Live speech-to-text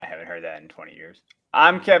that in 20 years.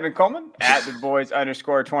 I'm Kevin Coleman at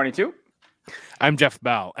 @TheBoys_22. I'm Jeff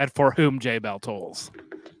Bell at For Whom J Bell Tolls.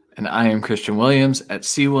 And I am Christian Williams at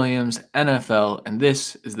C Williams NFL, and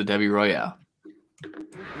this is the Debbie Royale.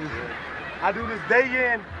 I do this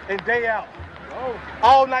day in and day out,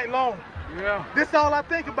 all night long. Yeah. This is all I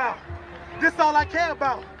think about. This is all I care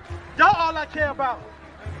about. Y'all all I care about.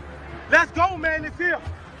 Let's go, man, it's here.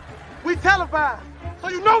 We televised, so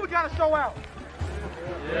you know we gotta show out.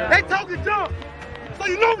 Yeah. They talking junk, so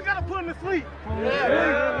you know we gotta put them to sleep.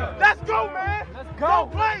 Yeah. Let's go, man. Let's go.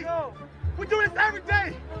 Don't play. We do this every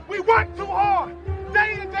day. We work too hard,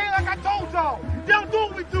 day in and day, like I told y'all. They don't do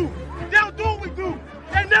what we do. They don't do what we do.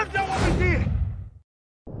 They never done what we did.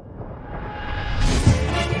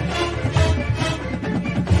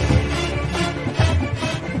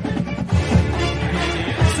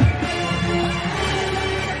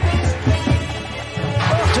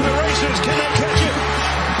 To the races, can they catch it?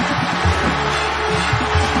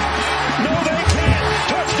 No, they can't.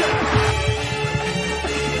 Touchdown.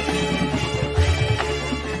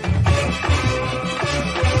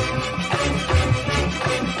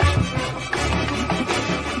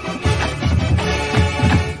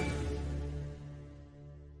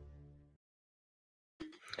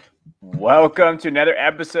 Welcome to another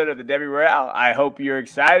episode of the Debbie Royale. I hope you're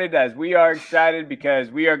excited as we are excited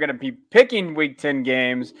because we are going to be picking Week 10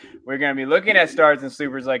 games. We're going to be looking at starts and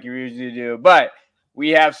sleepers like you usually do. But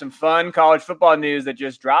we have some fun college football news that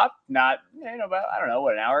just dropped, about, an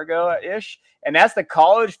hour ago-ish. And that's the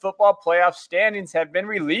college football playoff standings have been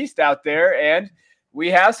released out there. And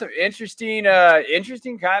we have some interesting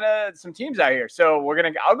kind of some teams out here. So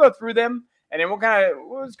I'll go through them. And then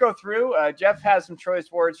we'll just go through. Jeff has some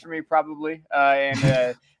choice words for me probably,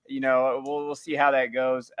 we'll see how that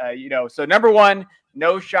goes. So number one,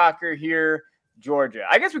 no shocker here, Georgia.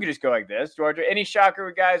 I guess we could just go like this, Georgia. Any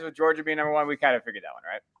shocker, guys, with Georgia being number one? We kind of figured that one,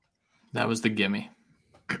 right? That was the gimme.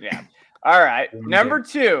 Yeah. All right. Number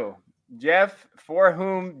two, Jeff, For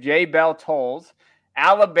Whom J Bell Tolls,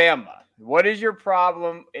 Alabama. What is your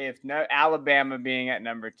problem if Alabama being at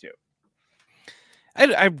number two?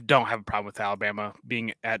 I don't have a problem with Alabama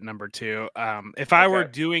being at number two. If I were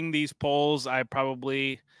doing these polls, I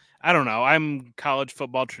don't know. I'm college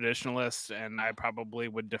football traditionalist, and I probably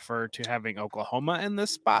would defer to having Oklahoma in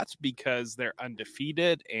this spot because they're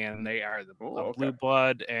undefeated and they are the blue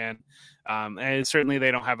blood, and certainly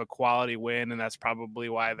they don't have a quality win, and that's probably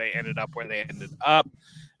why they ended up where they ended up.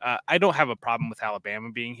 I don't have a problem with Alabama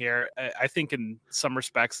being here. I think in some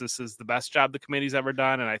respects, this is the best job the committee's ever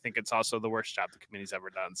done. And I think it's also the worst job the committee's ever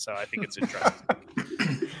done. So I think it's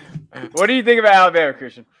interesting. What do you think about Alabama,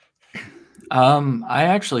 Christian? I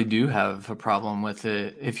actually do have a problem with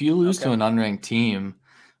it. If you lose to an unranked team,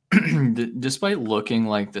 despite looking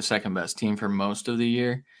like the second best team for most of the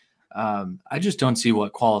year, I just don't see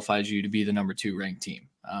what qualifies you to be the number two ranked team.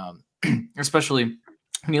 Especially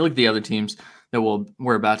when you look at the other teams that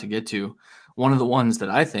we're about to get to. One of the ones that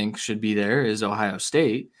I think should be there is Ohio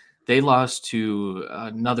State. They lost to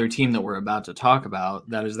another team that we're about to talk about.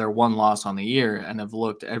 That is their one loss on the year and have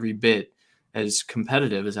looked every bit as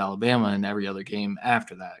competitive as Alabama in every other game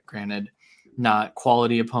after that. Granted, not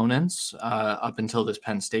quality opponents up until this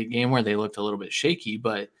Penn State game where they looked a little bit shaky,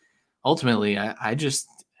 but ultimately I just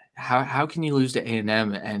how can you lose to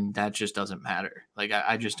A&M and that just doesn't matter? Like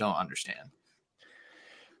I just don't understand.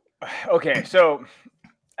 Okay, so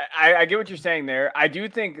I get what you're saying there. I do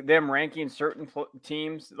think them ranking certain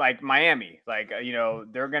teams like Miami,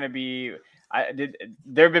 they're going to be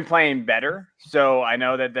they've been playing better. So I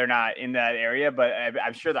know that they're not in that area, but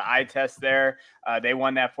I'm sure the eye test there, they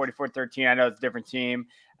won that 44-13. I know it's a different team.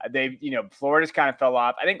 Florida's kind of fell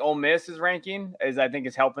off. I think Ole Miss's ranking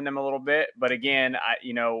is helping them a little bit. But again,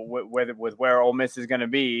 with where Ole Miss is going to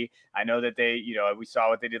be, I know that we saw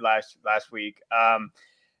what they did last week.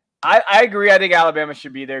 I agree. I think Alabama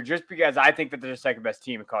should be there just because I think that they're the second best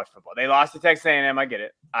team in college football. They lost to Texas A&M. I get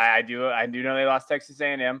it. I do know they lost Texas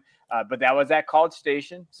A&M, but that was at College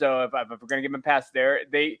Station. So if we're going to give them a pass there,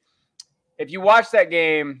 if you watch that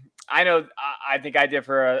game, I think I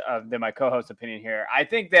differ than my co-host's opinion here. I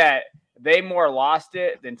think that they more lost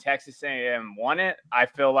it than Texas A&M won it. I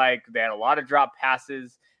feel like they had a lot of drop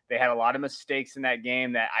passes. They had a lot of mistakes in that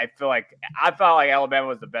game that I felt like Alabama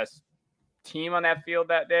was the best team on that field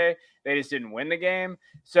that day. They just didn't win the game.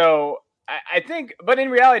 So I think, but in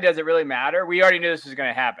reality, does it really matter? We already knew this was going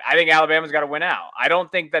to happen. I think Alabama's got to win out. I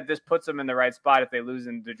don't think that this puts them in the right spot if they lose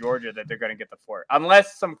into Georgia, that they're going to get the four,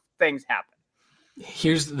 unless some things happen.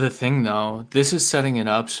 Here's the thing, though. This is setting it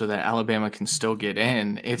up so that Alabama can still get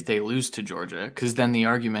in if they lose to Georgia, because then the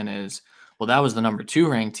argument is, well, that was the number 2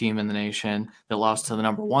 ranked team in the nation that lost to the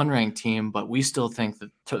number 1 ranked team, but we still think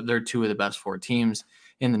that they're 2 of the best 4 teams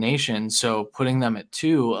in the nation. So putting them at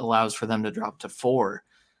 2 allows for them to drop to 4,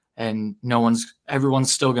 and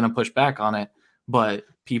everyone's still going to push back on it. But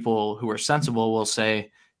people who are sensible will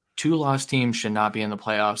say 2 lost teams should not be in the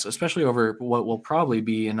playoffs, especially over what will probably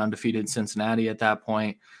be an undefeated Cincinnati at that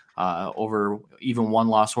point, over even 1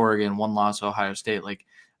 loss Oregon, 1 loss Ohio State. Like,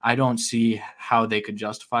 I don't see how they could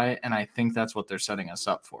justify it, and I think that's what they're setting us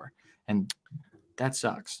up for. And that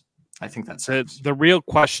sucks. I think that sucks. The real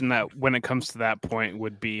question that when it comes to that point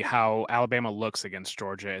would be how Alabama looks against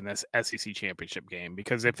Georgia in this SEC championship game.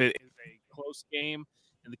 Because if it is a close game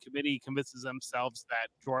and the committee convinces themselves that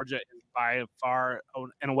Georgia is by far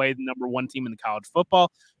and away the number 1 team in the college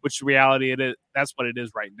football, which the reality that's what it is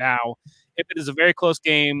right now. If it is a very close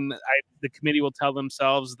game, the committee will tell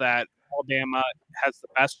themselves that Alabama has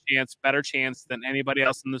the better chance than anybody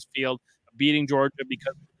else in this field of beating Georgia,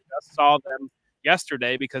 because we just saw them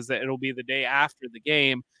yesterday, because it'll be the day after the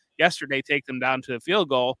game. Yesterday, take them down to the field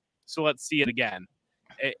goal. So let's see it again.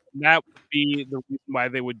 That would be the reason why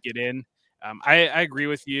they would get in. I agree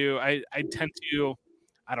with you. I tend to,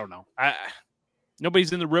 I don't know.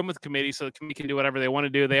 Nobody's in the room with the committee, so the committee can do whatever they want to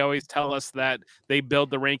do. They always tell us that they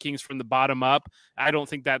build the rankings from the bottom up. I don't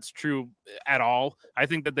think that's true at all. I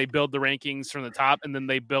think that they build the rankings from the top, and then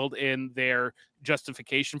they build in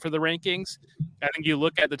justification for the rankings. I think you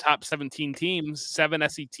look at the top 17 teams, 7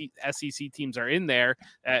 SEC teams are in there.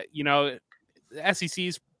 The SEC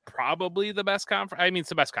is probably the best conference. I mean, it's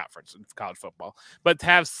the best conference in college football. But to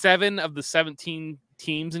have 7 of the 17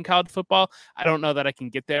 teams in college football, I don't know that I can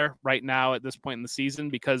get there right now at this point in the season,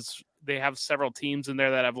 because they have several teams in there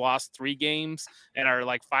that have lost 3 games and are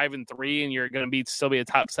like 5-3, and you're going to still be a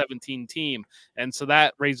top 17 team. And so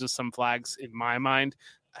that raises some flags in my mind.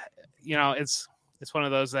 It's one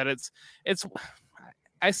of those that it's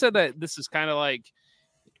I said that this is kind of like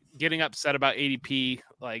getting upset about ADP,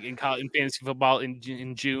 like in fantasy football in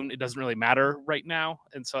June. It doesn't really matter right now,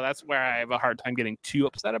 and so that's where I have a hard time getting too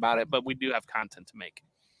upset about it. But we do have content to make.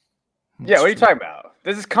 Yeah, what are you talking about?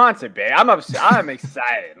 This is content, babe. I'm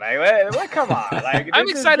excited. Like, come on. Like, I'm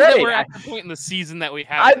excited that we're at the point in the season that we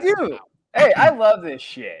have. I do. Now. Hey, I love this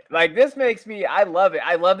shit. Like, this makes me, I love it.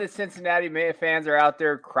 I love that Cincinnati fans are out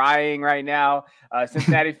there crying right now.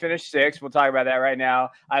 Cincinnati finished 6th. We'll talk about that right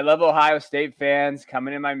now. I love Ohio State fans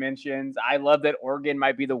coming in my mentions. I love that Oregon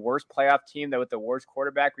might be the worst playoff team with the worst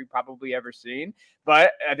quarterback we've probably ever seen.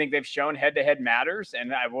 But I think they've shown head-to-head matters,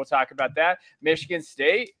 and I will talk about that. Michigan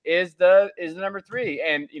State is the number 3.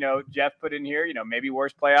 And, Jeff put in here, maybe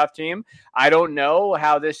worst playoff team. I don't know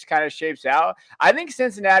how this kind of shapes out. I think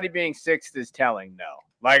Cincinnati being 6th is telling, though.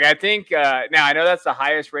 Like, I think now I know that's the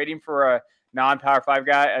highest rating for a non-Power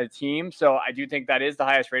 5 team, so I do think that is the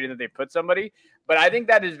highest rating that they put somebody. But I think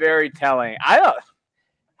that is very telling.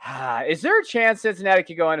 Is there a chance Cincinnati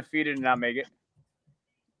could go undefeated and not make it?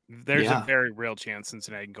 There's a very real chance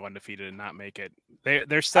Cincinnati can go undefeated and not make it.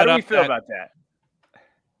 They're set up. How do you feel about that?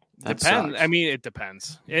 Depends. I mean, it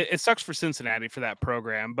depends. It sucks for Cincinnati for that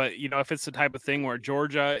program, but if it's the type of thing where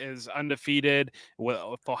Georgia is undefeated,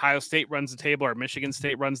 if Ohio State runs the table or Michigan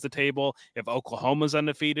State runs the table, if Oklahoma's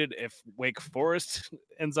undefeated, if Wake Forest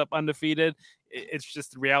ends up undefeated, it's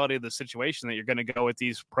just the reality of the situation that you're going to go with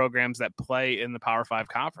these programs that play in the Power 5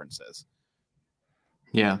 conferences.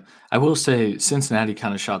 Yeah, I will say Cincinnati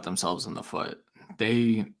kind of shot themselves in the foot.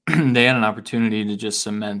 They had an opportunity to just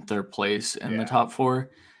cement their place in the top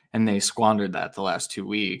 4. And they squandered that the last 2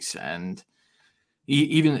 weeks. And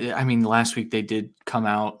last week they did come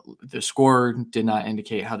out. The score did not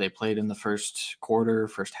indicate how they played in the first quarter,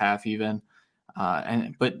 first half even.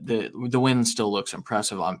 But the win still looks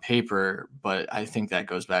impressive on paper. But I think that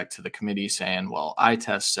goes back to the committee saying, well,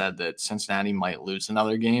 iTest said that Cincinnati might lose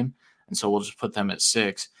another game, and so we'll just put them at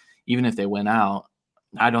 6. Even if they win out,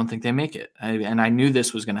 I don't think they make it. And I knew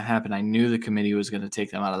this was going to happen. I knew the committee was going to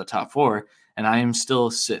take them out of the top 4. And I am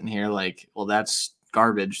still sitting here like, well, that's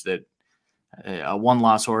garbage that a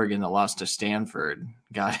 1-loss Oregon that lost to Stanford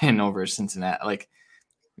got in over Cincinnati. Like,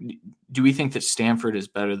 do we think that Stanford is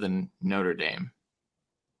better than Notre Dame?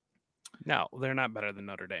 No, they're not better than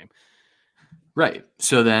Notre Dame. Right.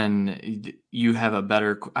 So then you have a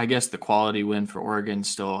better, I guess the quality win for Oregon,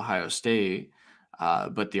 still Ohio State.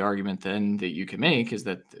 But the argument then that you can make is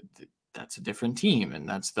that that's a different team. And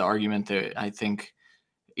that's the argument that I think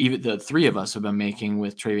even the 3 of us have been making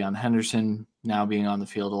with Travion Henderson now being on the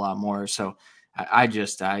field a lot more. So I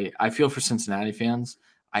feel for Cincinnati fans.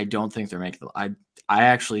 I don't think they're making I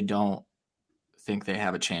actually don't think they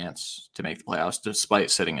have a chance to make the playoffs despite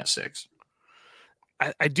sitting at 6.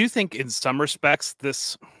 I do think in some respects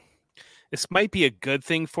this might be a good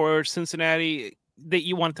thing for Cincinnati. That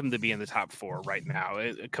you want them to be in the top 4 right now,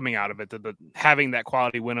 coming out of it, having that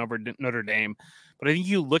quality win over Notre Dame. But I think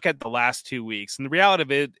you look at the last 2 weeks, and the reality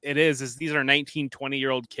of it is these are 19,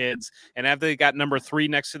 20-year-old kids, and after they got number 3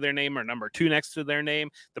 next to their name or number 2 next to their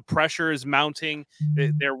name, the pressure is mounting.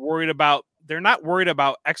 They're not worried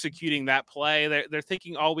about executing that play. They're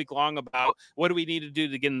thinking all week long about what do we need to do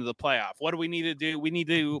to get into the playoff? What do we need to do? We need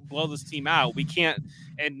to blow this team out. We can't.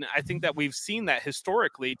 And I think that we've seen that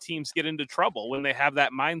historically teams get into trouble when they have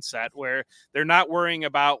that mindset where they're not worrying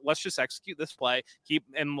about, let's just execute this play,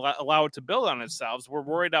 allow it to build on itself. We're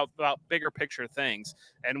worried about bigger picture things.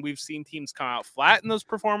 And we've seen teams come out flat in those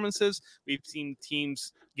performances. We've seen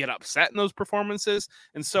teams get upset in those performances.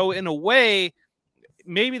 And so in a way,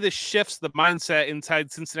 maybe this shifts the mindset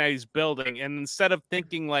inside Cincinnati's building. And instead of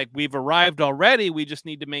thinking like we've arrived already, we just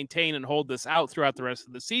need to maintain and hold this out throughout the rest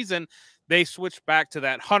of the season, they switch back to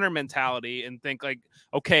that hunter mentality and think like,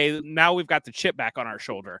 okay, now we've got the chip back on our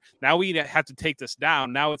shoulder. Now we have to take this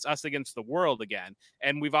down. Now it's us against the world again.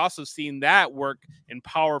 And we've also seen that work in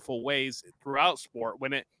powerful ways throughout sport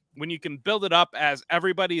when you can build it up as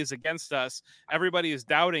everybody is against us, everybody is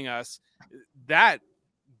doubting us, that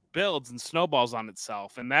builds and snowballs on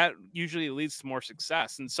itself, and that usually leads to more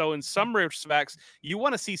success. And so in some respects you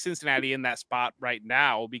want to see Cincinnati in that spot right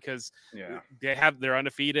now because they're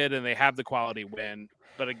undefeated and they have the quality win.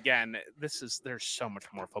 But again, there's so much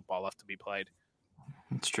more football left to be played.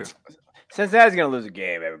 It's true. Cincinnati's going to lose a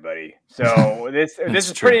game, everybody. So this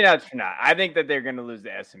is true. pretty nuts for now. I think that they're going to lose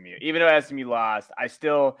to SMU. Even though SMU lost, I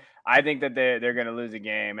think that they're going to lose a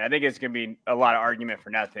game. And I think it's going to be a lot of argument for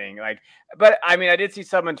nothing. But I mean, I did see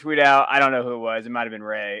someone tweet out, I don't know who it was, it might have been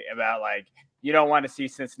Ray, about like, you don't want to see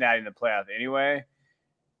Cincinnati in the playoff anyway.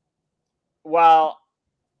 Well,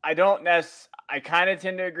 I kind of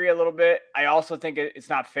tend to agree a little bit. I also think it's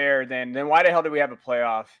not fair. Then why the hell do we have a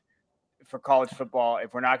playoff for college football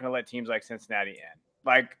if we're not going to let teams like Cincinnati in?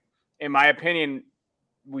 Like, in my opinion,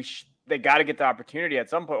 they got to get the opportunity at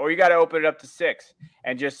some point, or you got to open it up to 6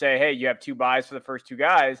 and just say, hey, you have 2 buys for the first 2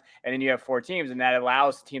 guys, and then you have 4 teams, and that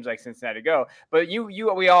allows teams like Cincinnati to go. But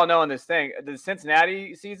we all know in this thing, the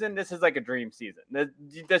Cincinnati season, this is like a dream season.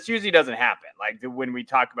 This usually doesn't happen, like when we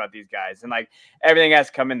talk about these guys, and like everything has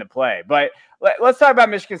to come into play. But let's talk about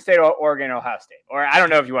Michigan State, Oregon, Ohio State. Or I don't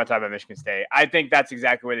know if you want to talk about Michigan State. I think that's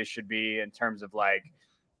exactly where they should be in terms of like,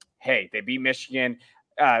 hey, they beat Michigan.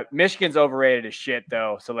 Michigan's overrated as shit,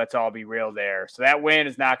 though, so let's all be real there. So that win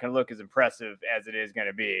is not going to look as impressive as it is going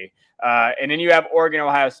to be. And then you have Oregon,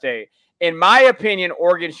 Ohio State. In my opinion,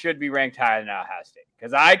 Oregon should be ranked higher than Ohio State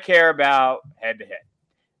because I care about head-to-head.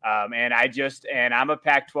 And I'm a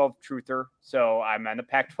Pac-12 truther, so I'm on the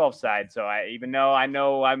Pac-12 side. So even though I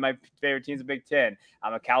know my favorite team's a Big Ten,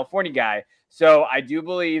 I'm a California guy. So I do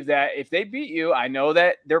believe that if they beat you, I know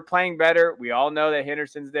that they're playing better. We all know that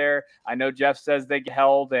Henderson's there. I know Jeff says they get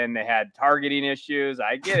held and they had targeting issues.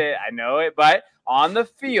 I get it. I know it. But on the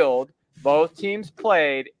field, both teams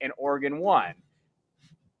played and Oregon won.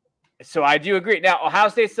 So I do agree. Now, Ohio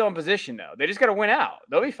State's still in position, though. They just got to win out.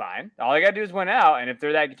 They'll be fine. All they got to do is win out, and if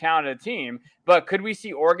they're that talented team. But could we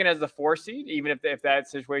see Oregon as the 4 seed, even if that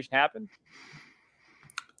situation happened?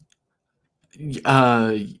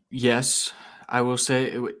 Yes, I will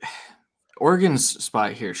say Oregon's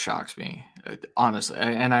spot here shocks me, honestly.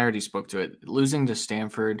 And I already spoke to it. Losing to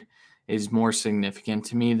Stanford is more significant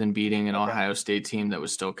to me than beating an Ohio State team that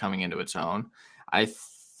was still coming into its own.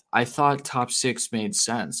 I thought top 6 made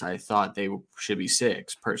sense. I thought they should be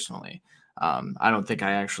 6 personally. I don't think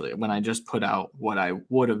when I just put out what I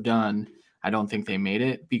would have done, I don't think they made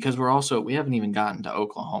it because we haven't even gotten to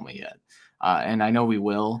Oklahoma yet. And I know we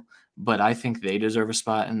will, but I think they deserve a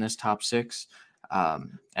spot in this top 6.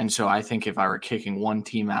 And so I think if I were kicking one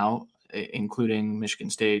team out, including Michigan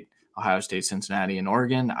State, Ohio State, Cincinnati, and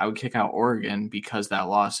Oregon, I would kick out Oregon because that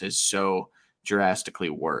loss is so drastically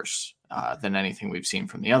worse than anything we've seen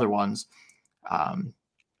from the other ones.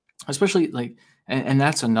 Especially and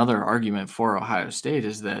that's another argument for Ohio State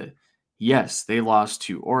is that, yes, they lost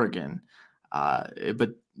to Oregon,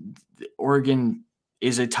 but Oregon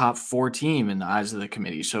is a top 4 team in the eyes of the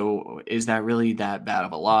committee. So is that really that bad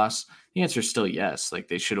of a loss? The answer is still yes. Like,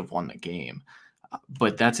 they should have won the game.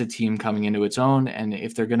 But that's a team coming into its own. And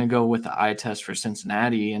if they're going to go with the eye test for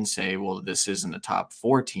Cincinnati and say, well, this isn't a top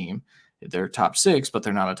 4 team, they're top 6, but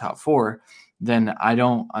they're not a top 4, then I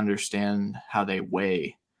don't understand how they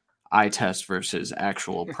weigh eye test versus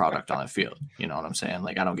actual product on the field. You know what I'm saying?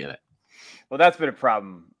 Like, I don't get it. Well, that's been a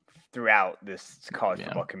problem throughout this college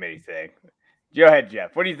football committee thing. Go ahead,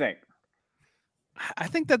 Jeff. What do you think? I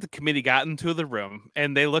think that the committee got into the room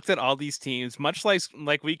and they looked at all these teams, much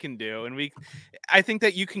like we can do. And I think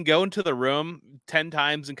that you can go into the room 10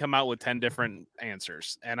 times and come out with 10 different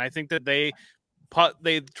answers. And I think that they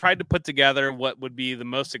tried to put together what would be the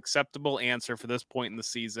most acceptable answer for this point in the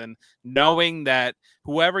season, knowing that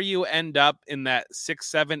whoever you end up in that 6,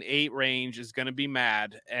 7, 8 range is going to be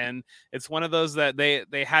mad. And it's one of those that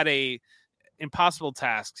they had a impossible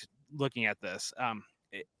task looking at this.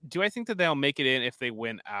 Do I think that they'll make it in if they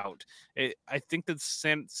win out? I think that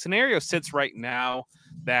scenario sits right now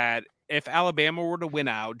that if Alabama were to win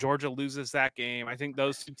out, Georgia loses that game. I think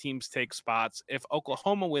those two teams take spots. If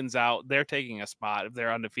Oklahoma wins out, they're taking a spot if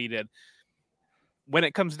they're undefeated. When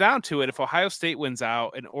it comes down to it, if Ohio State wins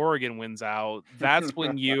out and Oregon wins out, that's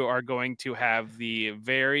when you are going to have the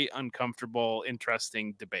very uncomfortable,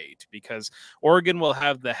 interesting debate, because Oregon will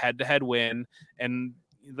have the head-to-head win, and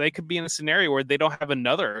they could be in a scenario where they don't have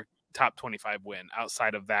another top 25 win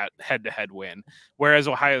outside of that head-to-head win. Whereas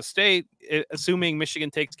Ohio State, assuming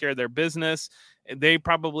Michigan takes care of their business, they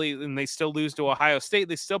still lose to Ohio State,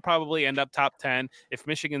 they still probably end up top 10. If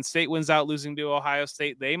Michigan State wins out losing to Ohio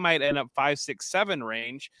State, they might end up 5, 6, 7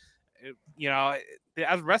 range. The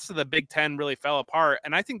rest of the Big Ten really fell apart.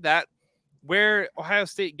 And I think that where Ohio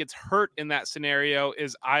State gets hurt in that scenario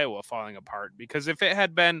is Iowa falling apart, because if it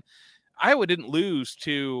had been Iowa didn't lose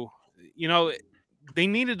to, they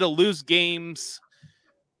needed to lose games,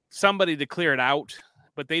 somebody to clear it out,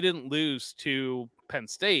 but they didn't lose to Penn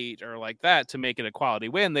State or like that to make it a quality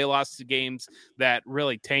win. They lost to games that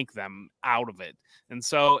really tank them out of it. And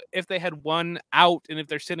so if they had won out, and if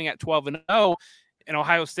they're sitting at 12-0 and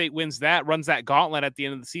Ohio State wins that, runs that gauntlet at the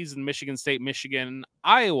end of the season, Michigan State, Michigan,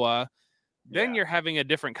 Iowa, then you're having a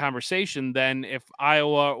different conversation than if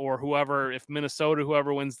Iowa or whoever, if Minnesota,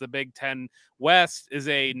 whoever wins the Big Ten West is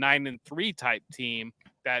a 9-3 type team,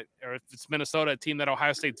 or if it's Minnesota, a team that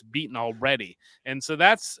Ohio State's beaten already. And so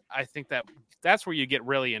I think that's where you get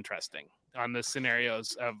really interesting on the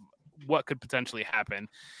scenarios of what could potentially happen.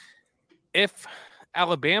 If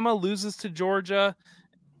Alabama loses to Georgia,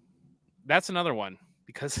 that's another one,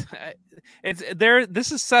 because it's there.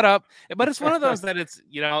 This is set up, but it's one of those that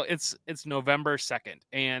it's November 2nd,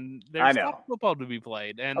 and there's not football to be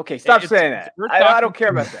played. And okay, stop saying that. I don't care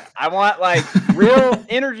about that. I want real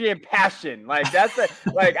energy and passion. I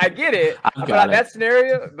get it about that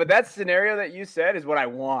scenario, but that scenario that you said is what I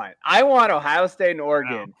want. I want Ohio State and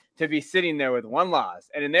Oregon to be sitting there with one loss,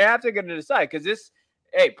 and then they have to get to decide, because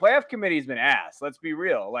playoff committee's been ass. Let's be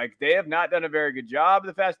real. They have not done a very good job.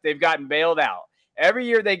 They've gotten bailed out. Every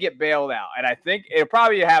year they get bailed out, and I think it'll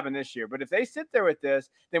probably happen this year. But if they sit there with this,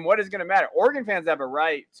 then what is going to matter? Oregon fans have a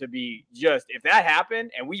right to be if that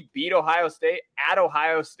happened and we beat Ohio State at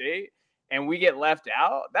Ohio State and we get left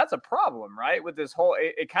out, that's a problem, right? With this whole,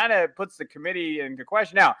 it kind of puts the committee into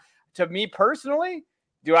question. Now, to me personally,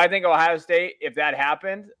 do I think Ohio State, if that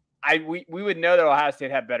happened, we would know that Ohio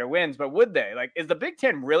State had better wins, but would they? Is the Big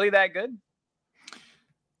Ten really that good?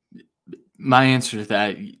 My answer to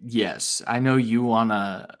that, yes. I know you want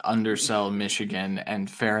to undersell Michigan, and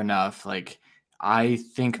fair enough. I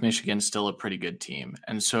think Michigan's still a pretty good team.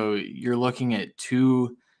 And so you're looking at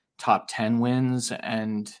 2 top 10 wins,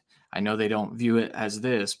 and I know they don't view it as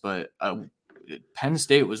this, but Penn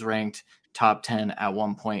State was ranked top 10 at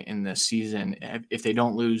one point in this season. If they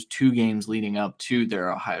don't lose 2 games leading up to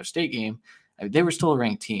their Ohio State game, they were still a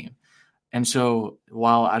ranked team. And so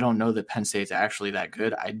while I don't know that Penn State's actually that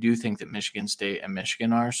good, I do think that Michigan State and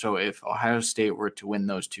Michigan are. So if Ohio State were to win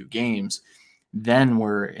those 2 games, then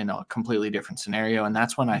we're in a completely different scenario. And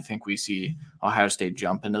that's when I think we see Ohio State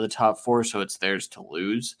jump into the top 4. So it's theirs to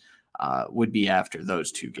lose, would be after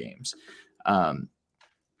those 2 games.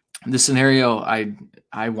 The scenario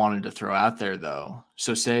I wanted to throw out there, though,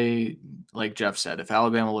 so say, like Jeff said, if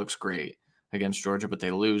Alabama looks great against Georgia, but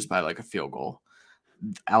they lose by a field goal,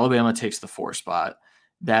 Alabama takes the 4 spot.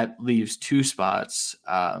 That leaves 2 spots.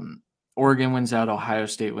 Oregon wins out, Ohio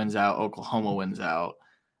State wins out, Oklahoma wins out.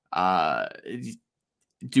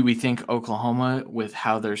 Do we think Oklahoma, with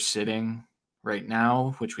how they're sitting right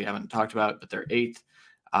now, which we haven't talked about, but they're 8th,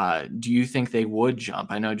 do you think they would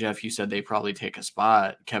jump? I know, Jeff, you said they probably take a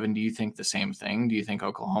spot. Kevin, do you think the same thing? Do you think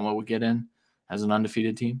Oklahoma would get in as an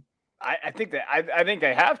undefeated team? I think that I think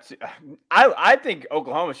they have to. I think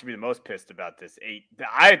Oklahoma should be the most pissed about this 8.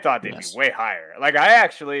 I thought they'd be way higher. I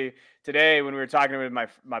actually today, when we were talking with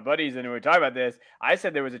my buddies and we were talking about this, I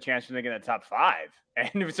said there was a chance for them to get in the top 5.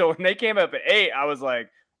 And so when they came up at 8, I was like,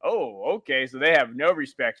 oh, okay. So they have no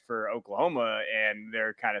respect for Oklahoma and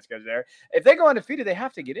their kind of schedule there. If they go undefeated, they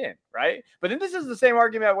have to get in, right? But then this is the same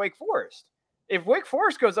argument at Wake Forest. If Wake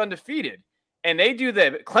Forest goes undefeated and they do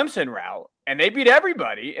the Clemson route, and they beat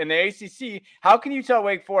everybody in the ACC. How can you tell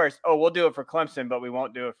Wake Forest, oh, we'll do it for Clemson, but we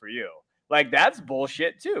won't do it for you? Like, that's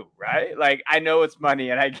bullshit too, right? Like, I know it's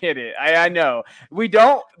money and I get it. I know they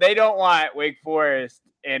don't want Wake Forest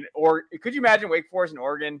or could you imagine Wake Forest and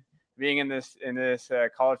Oregon being in this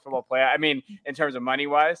college football play? I mean, in terms of money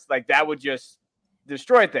wise, like that would just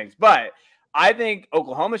destroy things. But I think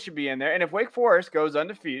Oklahoma should be in there. And if Wake Forest goes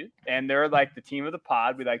undefeated and they're like the team of the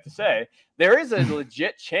pod, we like to say, there is a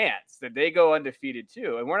legit chance that they go undefeated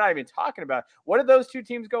too. And we're not even talking about what if those two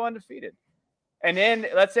teams go undefeated? And then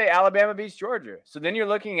let's say Alabama beats Georgia. So then you're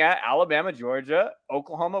looking at Alabama, Georgia,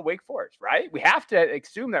 Oklahoma, Wake Forest, right? We have to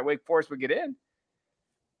assume that Wake Forest would get in.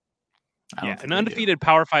 Yeah, an undefeated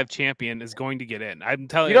Power 5 champion is going to get in. I'm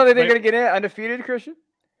telling you. You don't think they're going to get in undefeated, Christian?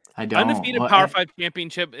 I don't. Undefeated Power 5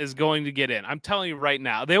 championship is going to get in. I'm telling you right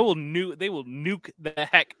now, they will nuke the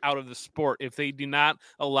heck out of the sport if they do not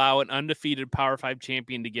allow an undefeated Power 5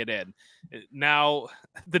 champion to get in. Now,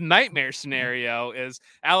 the nightmare scenario is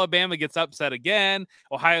Alabama gets upset again.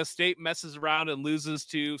 Ohio State messes around and loses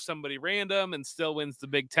to somebody random and still wins the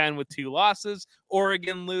Big Ten with 2 losses.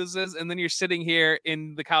 Oregon loses, and then you're sitting here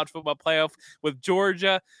in the college football playoff with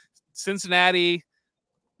Georgia, Cincinnati,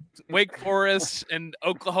 Wake Forest and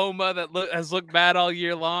Oklahoma that has looked bad all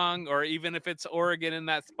year long, or even if it's Oregon in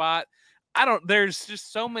that spot. There's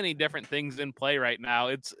just so many different things in play right now.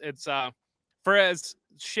 It's for as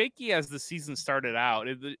shaky as the season started out,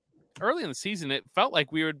 early in the season, it felt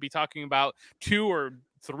like we would be talking about 2 or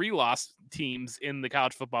 3 lost teams in the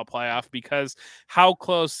college football playoff because how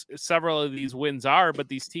close several of these wins are, but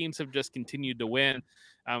these teams have just continued to win.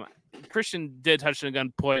 Christian did touch on a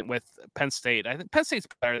gun point with Penn State. I think Penn State's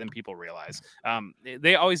better than people realize.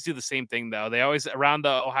 They always do the same thing, though. They always, around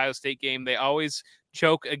the Ohio State game, they always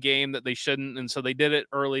choke a game that they shouldn't. And so they did it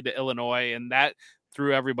early to Illinois, and that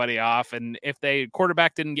threw everybody off. And if they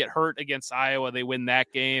quarterback didn't get hurt against Iowa, they win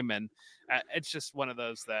that game. And it's just one of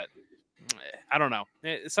those that, I don't know.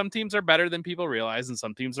 Some teams are better than people realize, and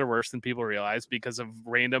some teams are worse than people realize because of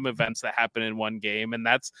random events that happen in one game. And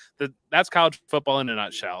that's college football in a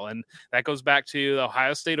nutshell. And that goes back to the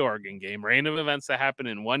Ohio State-Oregon game, random events that happen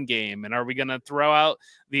in one game. And are we going to throw out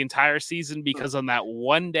the entire season because on that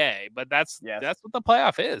one day? But that's what the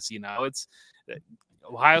playoff is. You know, it's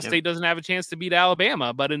Ohio State doesn't have a chance to beat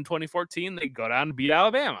Alabama, but in 2014 they go down and beat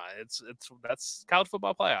Alabama. That's college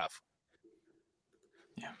football playoff.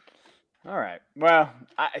 All right. Well,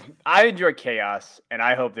 I enjoy chaos, and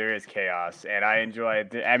I hope there is chaos, and I enjoy.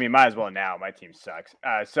 Might as well now. My team sucks.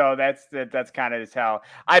 So that's kind of just how.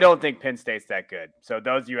 I don't think Penn State's that good. So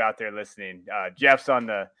those of you out there listening, Jeff's on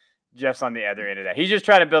the other end of that. He's just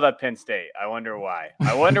trying to build up Penn State. I wonder why.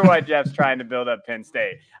 Jeff's trying to build up Penn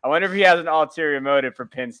State. I wonder if he has an ulterior motive for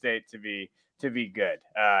Penn State to be good.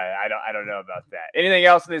 I don't know about that. Anything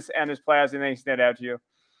else on this playoffs? Anything stand out to you?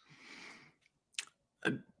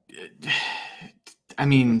 I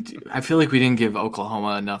mean, I feel like we didn't give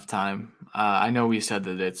Oklahoma enough time. I know we said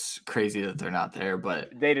that it's crazy that they're not there, but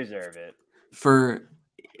they deserve it.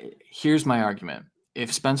 Here's my argument.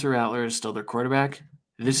 If Spencer Rattler is still their quarterback,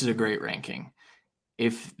 this is a great ranking.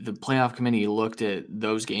 If the playoff committee looked at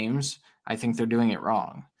those games, I think they're doing it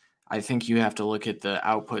wrong. I think you have to look at the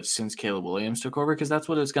output since Caleb Williams took over, because that's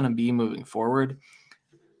what it's going to be moving forward.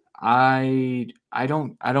 I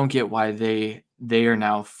don't get why they are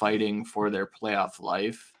now fighting for their playoff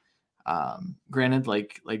life. Granted,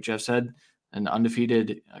 like Jeff said, an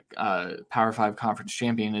undefeated Power 5 conference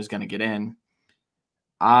champion is going to get in.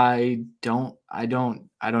 I don't know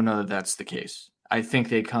that that's the case. I think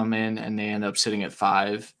they come in and they end up sitting at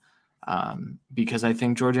 5 because I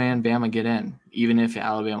think Georgia and Bama get in, even if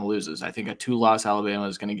Alabama loses. I think a 2-loss Alabama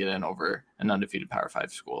is going to get in over an undefeated Power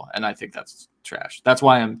 5 school, and I think that's trash. That's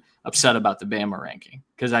why I'm upset about the Bama ranking,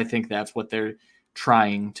 because I think that's what they're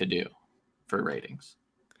trying to do for ratings.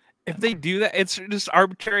 If they do that, it's just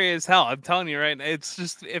arbitrary as hell. I'm telling you right now. It's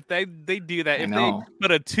just if they do that, if they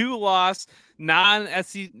put a 2-loss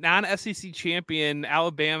non-SEC champion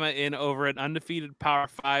Alabama in over an undefeated Power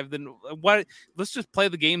 5, then what? Let's just play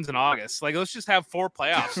the games in August. Like, let's just have 4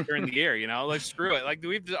 playoffs during the year. You know, like, screw it. Like,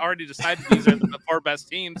 we've already decided these are the 4 best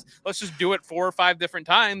teams. Let's just do it 4 or 5 different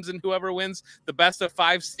times, and whoever wins the best of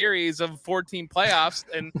 5 series of 14 playoffs,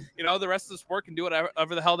 and the rest of the sport can do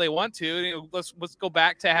whatever the hell they want to. Let's go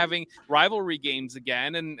back to having rivalry games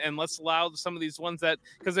again, and let's allow some of these ones that,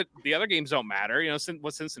 because the other games don't matter.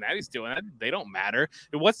 What Cincinnati's doing, they don't matter.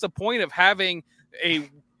 What's the point of having a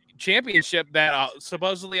championship that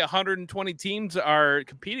supposedly 120 teams are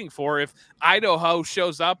competing for if Idaho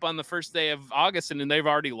shows up on the first day of August and then they've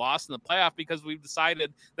already lost in the playoff because we've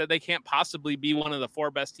decided that they can't possibly be one of the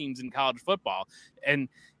 4 best teams in college football? And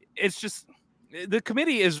it's just the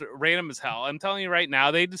committee is random as hell. I'm telling you right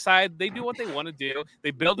now, they decide, they do what they want to do.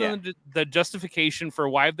 They build in the justification for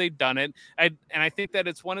why they've done it. And I think that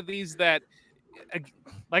it's one of these that,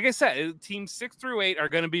 like I said, teams 6 through 8 are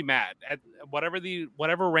going to be mad at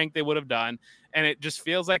whatever rank they would have done. And it just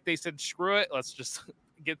feels like they said, screw it. Let's just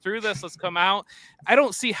get through this. Let's come out. I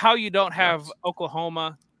don't see how you don't have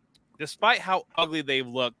Oklahoma, despite how ugly they've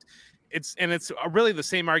looked. It's really the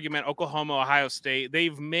same argument. Oklahoma, Ohio State,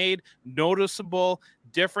 they've made noticeable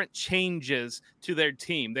different changes to their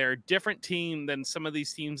team. They're a different team than some of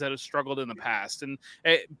these teams that have struggled in the past. And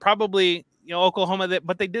probably, Oklahoma,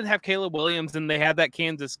 but they did have Caleb Williams, and they had that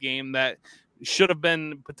Kansas game that should have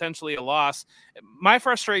been potentially a loss. My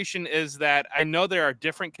frustration is that I know there are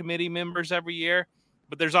different committee members every year,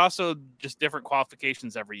 but there's also just different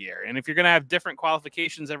qualifications every year. And if you're going to have different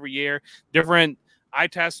qualifications every year, different eye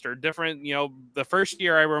test or different, the first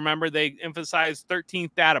year I remember they emphasized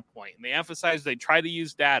 13th data point, and they tried to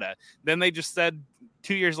use data. Then they just said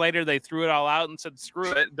 2 years later, they threw it all out and said,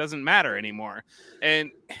 screw it. It doesn't matter anymore.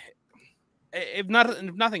 And if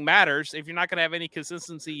nothing matters, if you're not going to have any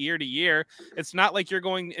consistency year to year, it's not like you're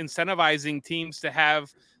incentivizing teams to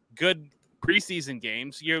have good preseason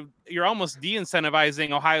games. You're almost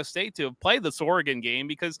de-incentivizing Ohio State to play this Oregon game,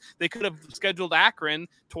 because they could have scheduled Akron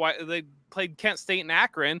twice. They played Kent State and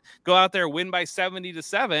Akron, go out there, win by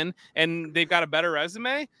 70-7, and they've got a better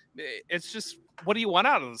resume. It's just, what do you want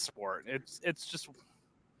out of the sport? It's just.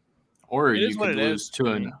 Or you could lose to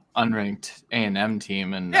an unranked A&M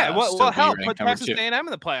team and hell, put Texas A&M in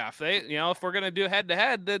the playoff. They, if we're gonna do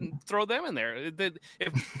head-to-head, then throw them in there.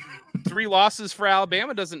 If 3 losses for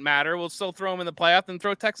Alabama doesn't matter, we'll still throw them in the playoff and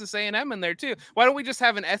throw Texas A&M in there too. Why don't we just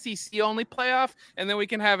have an SEC only playoff, and then we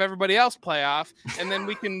can have everybody else playoff, and then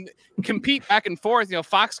we can compete back and forth.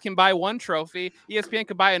 Fox can buy one trophy, ESPN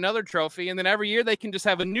can buy another trophy, and then every year they can just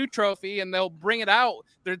have a new trophy, and they'll bring it out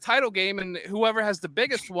their title game, and whoever has the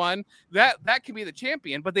biggest one, that can be the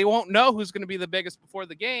champion. But they won't know who's going to be the biggest before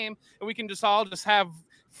the game, and we can just all just have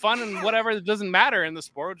fun and whatever. It doesn't matter in the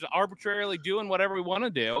sport, just arbitrarily doing whatever we want to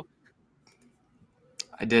do.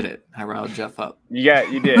 I did it. I riled Jeff up. Yeah,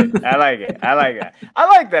 you did. I like it. I like that. I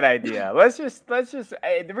like that idea. Let's just.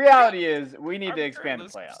 The reality is, we need to expand the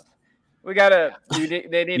playoffs. We gotta.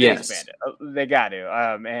 They need to expand it. They got to.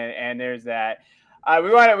 And there's that. We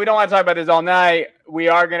don't want to talk about this all night. We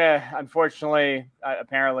are gonna. Unfortunately,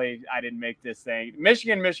 apparently, I didn't make this thing.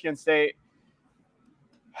 Michigan State.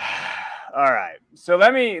 All right. So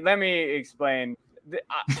let me explain.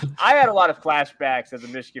 I had a lot of flashbacks as a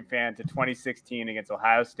Michigan fan to 2016 against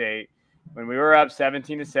Ohio State when we were up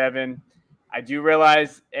 17-7. I do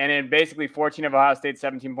realize, and in basically 14 of Ohio State's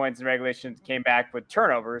 17 points in regulation came back with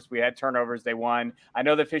turnovers. We had turnovers. They won. I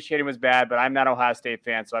know the officiating was bad, but I'm not an Ohio State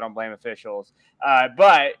fan, so I don't blame officials.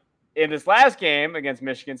 But in this last game against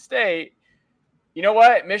Michigan State, you know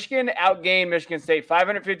what? Michigan outgained Michigan State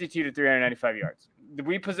 552 to 395 yards.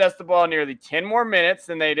 We possessed the ball nearly 10 more minutes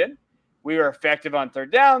than they did. We were effective on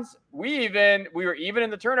third downs. We were even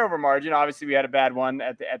in the turnover margin. Obviously, we had a bad one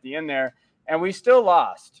at the end there, and we still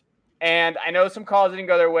lost. And I know some calls didn't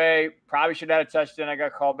go their way. Probably should have had a touchdown. I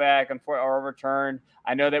got called back or overturned.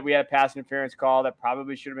 I know that we had a pass interference call that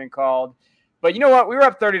probably should have been called. But you know what? We were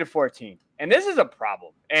up 30-14, and this is a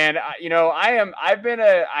problem. And I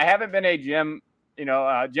haven't been a Jim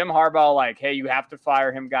Harbaugh like, hey, you have to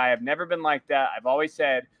fire him guy. I've never been like that. I've always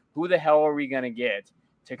said, who the hell are we going to get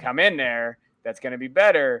to come in there that's going to be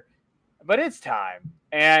better? But it's time,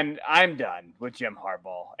 and I'm done with Jim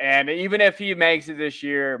Harbaugh. And even if he makes it this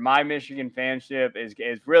year, my Michigan fanship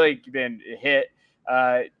is really been hit.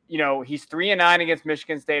 He's 3-9 against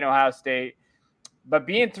Michigan State and Ohio State, but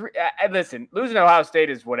listen, losing to Ohio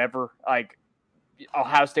State is whatever. Like,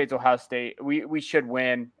 Ohio State's Ohio State. We should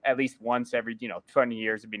win at least once every 20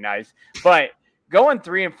 years. It'd be nice, but going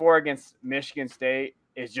 3-4 against Michigan State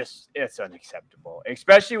it's unacceptable,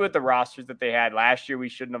 especially with the rosters that they had last year. We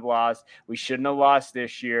shouldn't have lost. We shouldn't have lost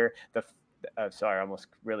this year. Sorry, I almost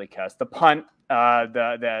really cussed. The punt,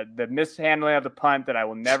 the mishandling of the punt that I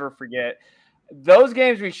will never forget. Those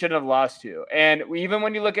games we shouldn't have lost to. And even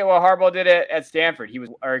when you look at what Harbaugh did at Stanford,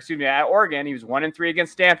 at Oregon, he was 1-3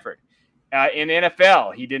 against Stanford. In the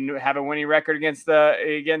NFL, he didn't have a winning record against the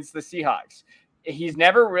Seahawks. He's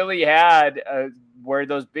never really had where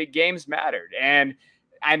those big games mattered. And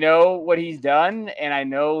I know what he's done, and I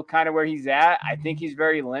know kind of where he's at. I think he's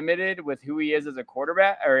very limited with who he is as a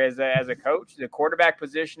quarterback or as a coach. The quarterback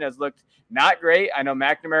position has looked not great. I know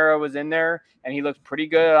McNamara was in there, and he looked pretty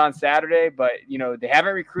good on Saturday, but, they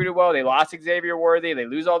haven't recruited well. They lost Xavier Worthy. They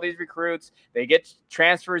lose all these recruits. They get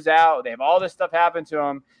transfers out. They have all this stuff happen to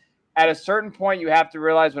them. at a certain point, you have to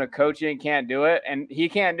realize when a coach can't do it, and he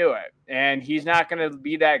can't do it. And he's not going to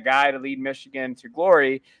be that guy to lead Michigan to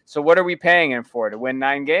glory. So what are we paying him for? To win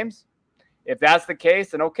 9 games? If that's the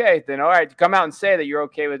case, then okay. Then all right, come out and say that you're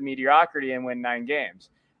okay with mediocrity and win 9 games.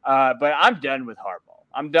 But I'm done with Harbaugh.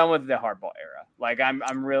 I'm done with the Harbaugh era. Like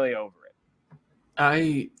I'm really over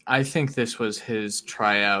it. I think this was his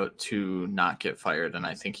tryout to not get fired, and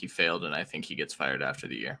I think he failed, and I think he gets fired after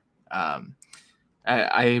the year.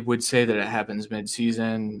 I would say that it happens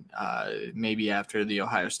mid-season, maybe after the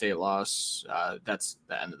Ohio State loss. That's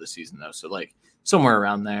the end of the season, though, so like somewhere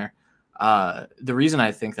around there. The reason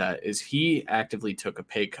I think that is he actively took a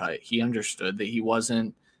pay cut. He understood that he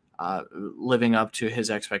wasn't living up to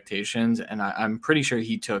his expectations, and I'm pretty sure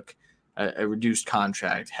he took a reduced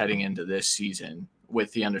contract heading into this season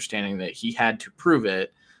with the understanding that he had to prove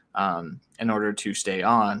it in order to stay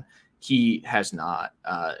on. He has not.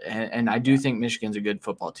 And I do think Michigan's a good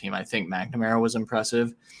football team. I think McNamara was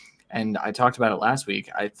impressive. And I talked about it last week.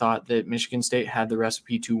 I thought that Michigan State had the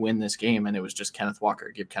recipe to win this game, and it was just Kenneth Walker.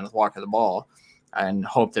 Give Kenneth Walker the ball and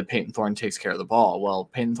hope that Peyton Thorne takes care of the ball. Well,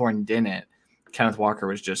 Peyton Thorne didn't. Kenneth Walker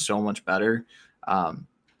was just so much better than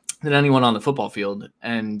anyone on the football field.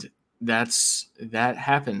 And that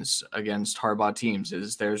happens against Harbaugh teams.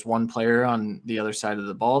 Is there's one player on the other side of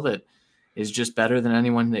the ball that is just better than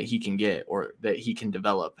anyone that he can get or that he can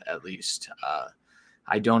develop at least.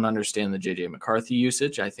 I don't understand the J.J. McCarthy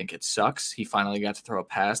usage. I think it sucks. He finally got to throw a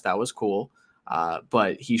pass. That was cool.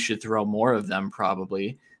 But he should throw more of them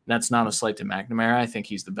probably. That's not a slight to McNamara. I think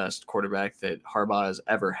he's the best quarterback that Harbaugh has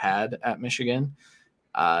ever had at Michigan.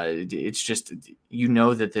 It's just, you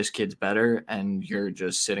know that this kid's better and you're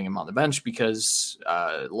just sitting him on the bench because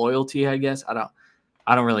loyalty, I guess.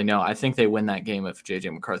 I don't really know. I think they win that game if J.J.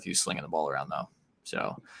 McCarthy's slinging the ball around, though.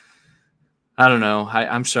 So, I don't know.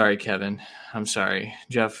 I'm sorry, Kevin. I'm sorry.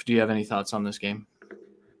 Jeff, do you have any thoughts on this game?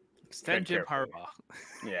 Extend Jim Harbaugh.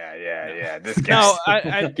 Yeah. This guy.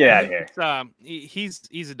 I get out of here.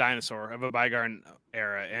 He's a dinosaur of a bygone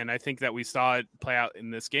era, and I think that we saw it play out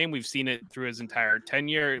in this game. We've seen it through his entire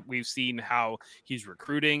tenure. We've seen how he's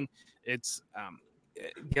recruiting. It's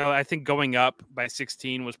I think going up by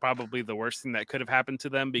 16 was probably the worst thing that could have happened to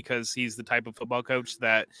them because he's the type of football coach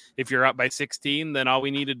that if you're up by 16, then all we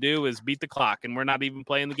need to do is beat the clock and we're not even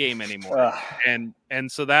playing the game anymore. And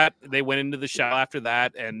so that they went into the shell after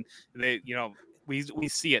that. And they, we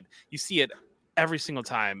see it. You see it every single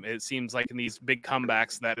time. It seems like in these big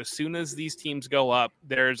comebacks that as soon as these teams go up,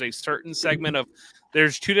 there's a certain segment of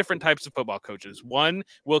there's 2 different types of football coaches. One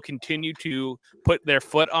will continue to put their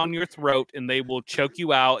foot on your throat and they will choke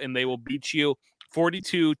you out and they will beat you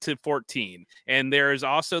 42-14. And there is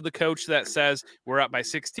also the coach that says, we're up by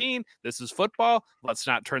 16. This is football. Let's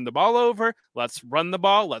not turn the ball over. Let's run the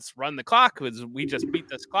ball. Let's run the clock because we just beat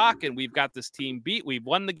this clock and we've got this team beat. We've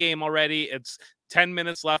won the game already. It's 10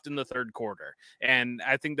 minutes left in the third quarter. And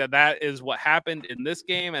I think that is what happened in this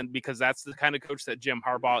game. And because that's the kind of coach that Jim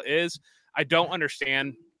Harbaugh is, I don't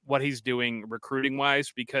understand what he's doing recruiting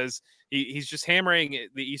wise because he's just hammering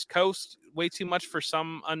the East Coast way too much for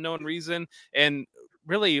some unknown reason. And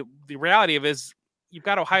really the reality of it is you've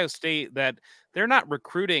got Ohio State that they're not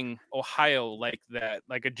recruiting Ohio like that,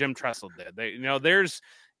 like a Jim Tressel did.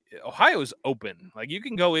 Ohio's open. Like you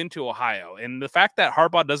can go into Ohio, and the fact that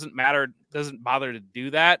Harbaugh doesn't bother to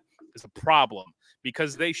do that is a problem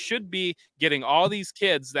because they should be getting all these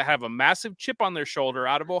kids that have a massive chip on their shoulder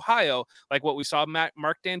out of Ohio, like what we saw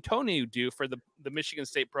Mark D'Antonio do for the Michigan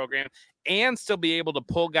State program, and still be able to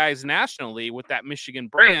pull guys nationally with that Michigan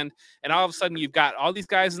brand. And all of a sudden you've got all these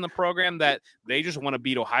guys in the program that they just want to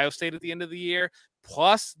beat Ohio State at the end of the year,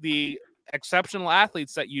 plus the exceptional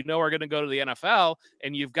athletes that are going to go to the NFL,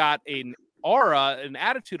 and you've got an aura, an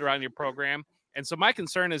attitude around your program. And so my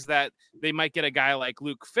concern is that they might get a guy like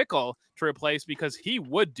Luke Fickell to replace because he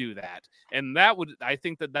would do that. And I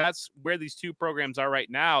think that's where these 2 programs are right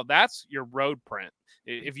now. That's your road print.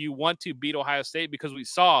 If you want to beat Ohio State, because we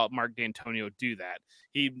saw Mark D'Antonio do that.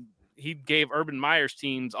 He gave Urban Meyer's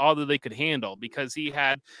teams all that they could handle because he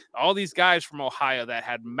had all these guys from Ohio that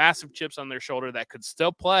had massive chips on their shoulder that could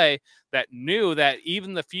still play, that knew that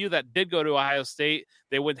even the few that did go to Ohio State,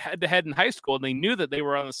 they went head-to-head in high school, and they knew that they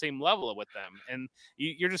were on the same level with them. And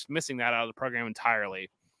you're just missing that out of the program entirely.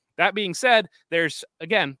 That being said, there's,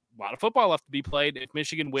 again, a lot of football left to be played. If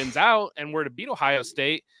Michigan wins out and we're to beat Ohio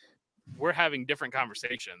State, we're having different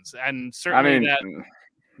conversations. And certainly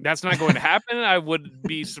that's not going to happen. I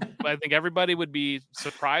think everybody would be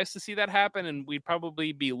surprised to see that happen. And we'd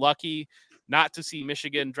probably be lucky not to see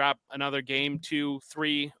Michigan drop another game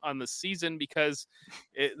 2-3 on the season because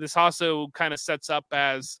this also kind of sets up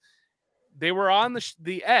as they were on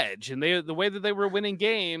the edge, and the way that they were winning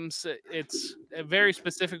games, it's a very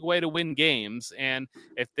specific way to win games. And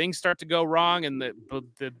if things start to go wrong and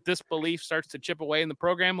the disbelief starts to chip away in the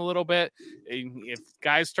program a little bit, if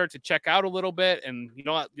guys start to check out a little bit, and you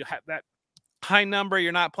have that high number,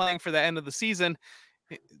 you're not playing for the end of the season,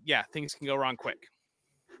 yeah, things can go wrong quick.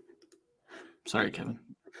 Sorry, Kevin.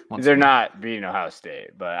 They're not beating Ohio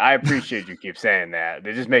State, but I appreciate you keep saying that.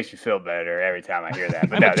 It just makes you feel better every time I hear that.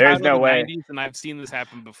 But no, there's no way. 90s, and I've seen this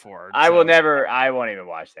happen before. I won't even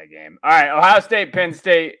watch that game. All right, Ohio State, Penn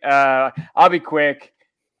State. I'll be quick.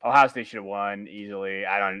 Ohio State should have won easily.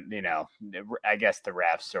 I guess the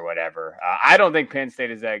refs or whatever. I don't think Penn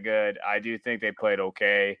State is that good. I do think they played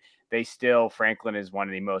okay. Franklin is one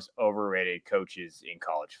of the most overrated coaches in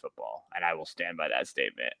college football, and I will stand by that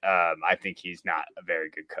statement. I think he's not a very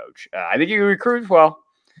good coach. I think he recruits well,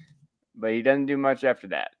 but he doesn't do much after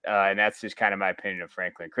that. And that's just kind of my opinion of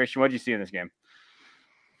Franklin. Christian, what did you see in this game?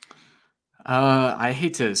 I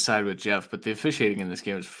hate to side with Jeff, but the officiating in this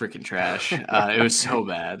game was freaking trash. It was so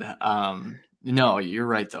bad. No, you're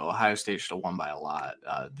right, though. Ohio State should have won by a lot.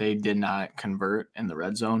 They did not convert in the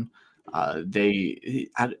red zone.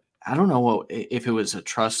 I don't know if it was a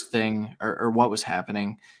trust thing or what was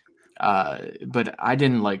happening, but I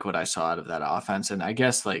didn't like what I saw out of that offense. And I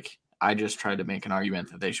guess I just tried to make an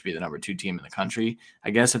argument that they should be the number 2 team in the country.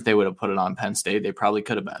 I guess if they would have put it on Penn State, they probably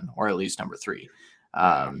could have been, or at least number 3.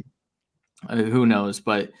 Who knows?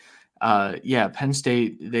 But Penn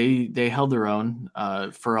State, they held their own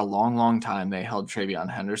for a long, long time. They held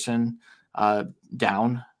Travion Henderson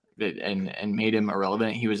down and made him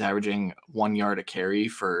irrelevant. He was averaging 1 yard a carry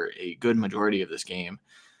for a good majority of this game.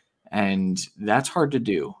 And that's hard to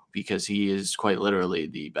do because he is quite literally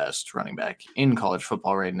the best running back in college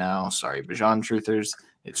football right now. Sorry, Bijan truthers.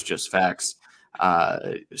 It's just facts.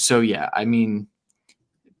 Penn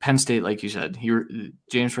State, like you said,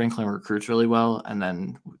 James Franklin recruits really well, and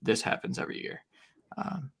then this happens every year.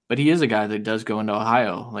 But he is a guy that does go into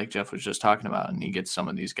Ohio, like Jeff was just talking about, and he gets some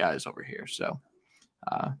of these guys over here. So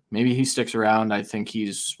maybe he sticks around. I think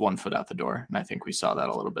he's 1 foot out the door, and I think we saw that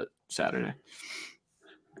a little bit Saturday.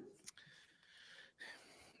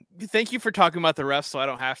 Thank you for talking about the refs, so I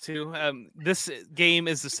don't have to. This game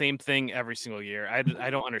is the same thing every single year. I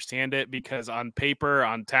don't understand it because on paper,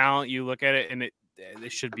 on talent, you look at it and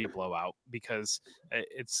it should be a blowout because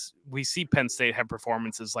we see Penn State have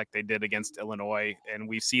performances like they did against Illinois, and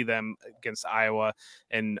we see them against Iowa.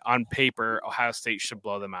 And on paper, Ohio State should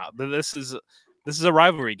blow them out. But this is a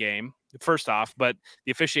rivalry game, first off, but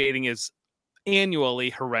the officiating is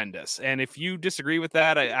annually horrendous. And if you disagree with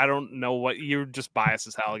that, I don't know what you're just biased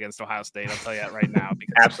as hell against Ohio State. I'll tell you that right now.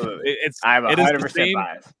 Because absolutely, I'm 100%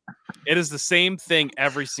 biased. It is the same thing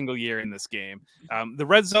every single year in this game. The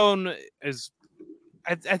red zone is.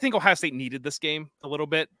 I think Ohio State needed this game a little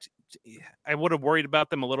bit. I would have worried about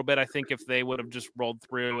them a little bit. I think if they would have just rolled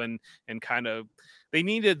through and kind of, they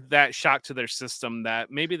needed that shock to their system that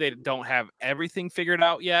maybe they don't have everything figured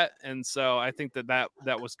out yet. And so I think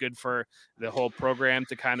that was good for the whole program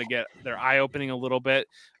to kind of get their eye opening a little bit.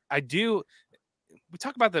 We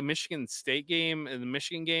talk about the Michigan State game and the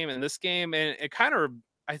Michigan game and this game, and it kind of,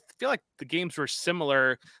 I feel like the games were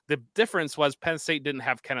similar. The difference was Penn State didn't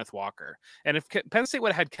have Kenneth Walker. And if Penn State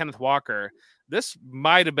would have had Kenneth Walker, this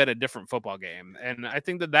might have been a different football game. And I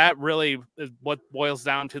think that really is what boils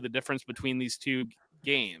down to the difference between these two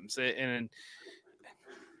games. And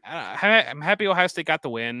I'm happy Ohio State got the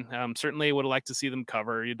win. Certainly would have liked to see them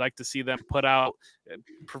cover. You'd like to see them put out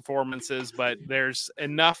performances, but there's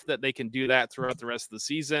enough that they can do that throughout the rest of the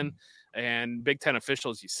season. And Big Ten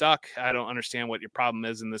officials, you suck. I don't understand what your problem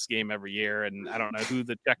is in this game every year, and I don't know who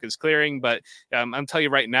the check is clearing. But I'm telling you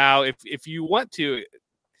right now, if you want to,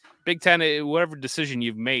 Big Ten, whatever decision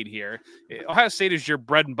you've made here, Ohio State is your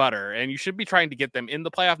bread and butter, and you should be trying to get them in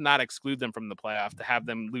the playoff, not exclude them from the playoff to have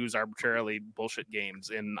them lose arbitrarily bullshit games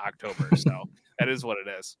in October. So that is what it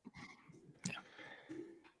is.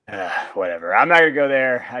 Whatever. I'm not gonna go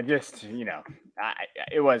there. I just,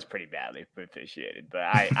 it was pretty badly officiated, but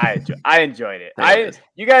I enjoyed it.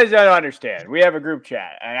 You guys don't understand. We have a group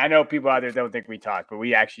chat, and I know people out there don't think we talk, but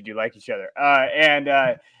we actually do like each other.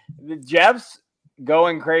 Jeff's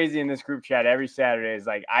going crazy in this group chat every Saturday. Is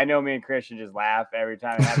like, I know me and Christian just laugh every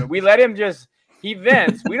time it happens. We let him he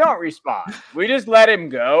vents. We don't respond. We just let him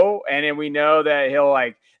go, and then we know that he'll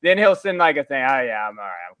send like a thing. Oh yeah, I'm all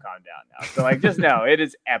right. I'm calmed down now. So just know it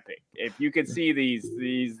is epic. If you could see these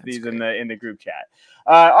in the group chat.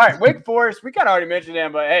 All right, Wake Forest. We kind of already mentioned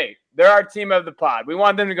them, but hey, they're our team of the pod. We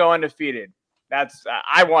want them to go undefeated.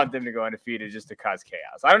 I want them to go undefeated just to cause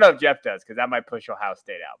chaos. I don't know if Jeff does because that might push Ohio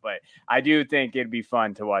State out, but I do think it'd be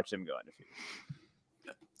fun to watch them go undefeated.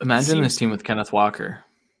 Imagine this team with Kenneth Walker.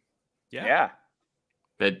 Yeah.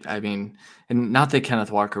 But I mean, and not that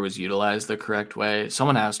Kenneth Walker was utilized the correct way.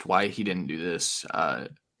 Someone asked why he didn't do this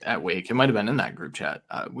at Wake. It might have been in that group chat.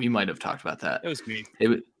 We might have talked about that. It was me.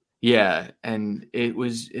 And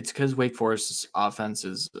it's because Wake Forest's offense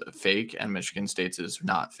is fake and Michigan State's is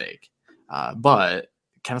not fake. But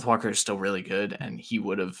Kenneth Walker is still really good, and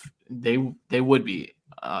they would be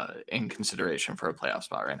in consideration for a playoff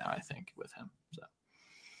spot right now, I think, with him. So.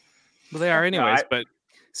 Well, they are anyways, but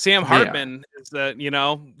Sam Hartman is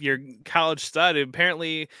your college stud.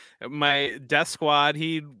 Apparently, my death squad,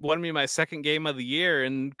 he won me my second game of the year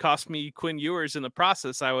and cost me Quinn Ewers in the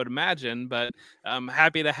process, I would imagine. But I'm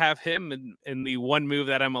happy to have him in the one move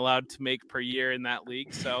that I'm allowed to make per year in that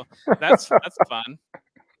league. So that's fun.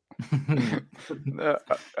 All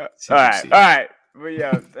right. We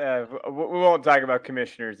won't talk about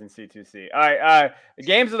commissioners in C2C. All right.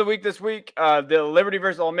 Games of the week this week. The Liberty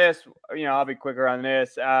versus Ole Miss. I'll be quicker on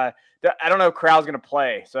this. I don't know if Corral's going to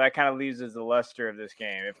play, so that kind of leaves as the luster of this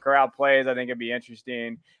game. If Corral plays, I think it'd be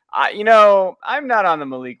interesting. I'm not on the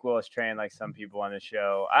Malik Willis train like some people on the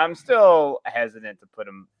show. I'm still hesitant to put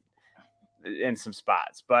him in some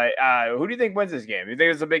spots. But who do you think wins this game? Do you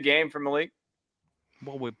think it's a big game for Malik?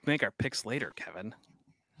 Well, we'll make our picks later, Kevin.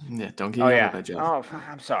 Yeah, don't get yelled at, Jeff. Oh,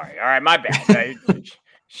 I'm sorry. All right, my bad.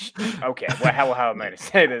 Okay, well, how am I going to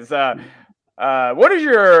say this? What is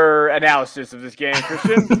your analysis of this game,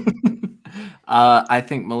 Christian? I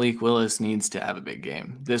think Malik Willis needs to have a big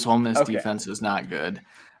game. This Ole Miss defense is not good.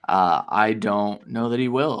 I don't know that he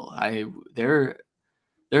will. There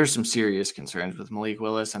are some serious concerns with Malik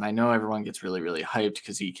Willis, and I know everyone gets really, really hyped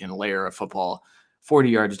because he can layer a football 40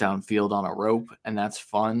 yards downfield on a rope, and that's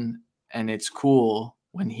fun, and it's cool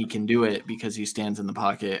when he can do it because he stands in the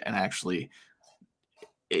pocket and actually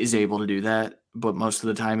is able to do that. But most of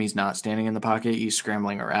the time he's not standing in the pocket. He's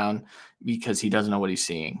scrambling around because he doesn't know what he's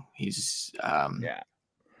seeing. He's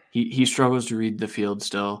he struggles to read the field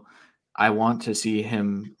still. I want to see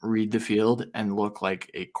him read the field and look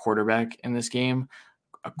like a quarterback in this game,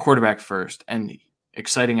 a quarterback first, and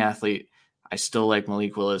exciting athlete. I still like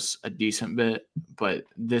Malik Willis a decent bit, but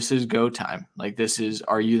this is go time. Like, this is,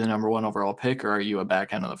 are you the number one overall pick, or are you a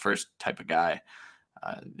back end of the first type of guy?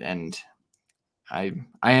 And I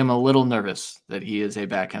am a little nervous that he is a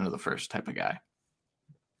back end of the first type of guy.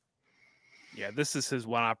 Yeah, this is his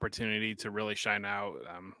one opportunity to really shine out.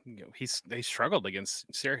 They struggled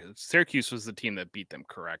against Syracuse. Syracuse was the team that beat them.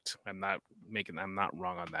 Correct. I'm not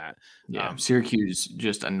wrong on that. Yeah, Syracuse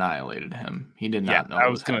just annihilated him. He did not know. I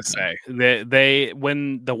was going to say they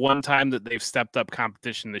when the one time that they've stepped up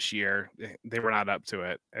competition this year, they were not up to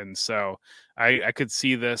it, and so I could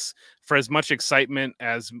see this, for as much excitement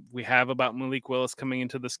as we have about Malik Willis coming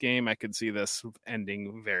into this game, I could see this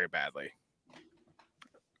ending very badly.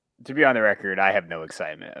 To be on the record, I have no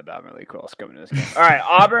excitement about Malik Willis coming to this game. All right,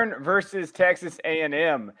 Auburn versus Texas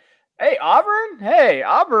A&M. Hey,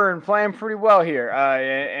 Auburn playing pretty well here.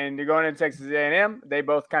 And you're going into Texas A&M. They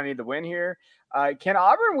both kind of need to win here. Can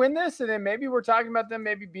Auburn win this? And then maybe we're talking about them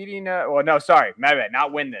maybe beating my bad,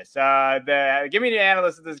 not win this. Give me the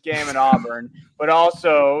analyst of this game in Auburn. But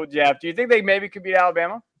also, Jeff, do you think they maybe could beat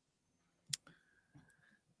Alabama?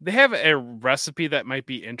 They have a recipe that might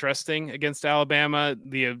be interesting against Alabama.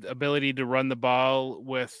 The ability to run the ball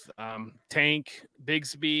with Tank,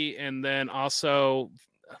 Bigsby, and then also,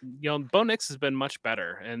 Bo Nix has been much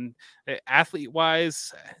better. And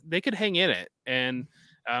athlete-wise, they could hang in it. And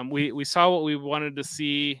we saw what we wanted to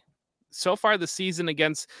see so far this season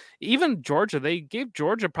against even Georgia. They gave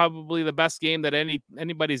Georgia probably the best game that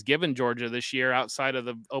anybody's given Georgia this year outside of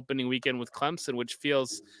the opening weekend with Clemson, which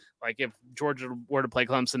feels like if Georgia were to play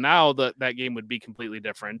Clemson now, that game would be completely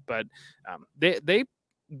different. But they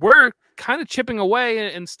were kind of chipping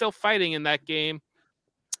away and still fighting in that game.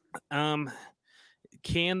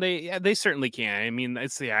 Can they? Yeah, they certainly can. I mean,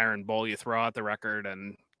 it's the Iron Bowl. You throw out the record,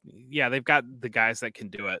 and they've got the guys that can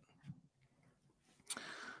do it.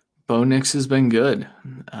 Bo Nix has been good.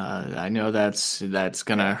 I know that's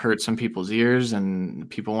going to hurt some people's ears, and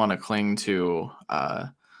people want to cling to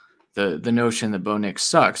the notion that Bo Nix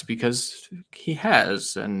sucks, because he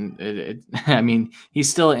has, and he's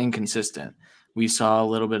still inconsistent. We saw a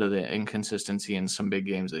little bit of the inconsistency in some big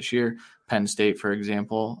games this year, Penn State, for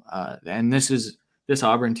example. And this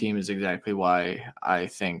Auburn team is exactly why I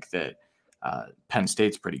think that Penn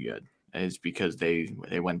State's pretty good, is because they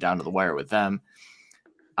went down to the wire with them.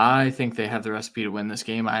 I think they have the recipe to win this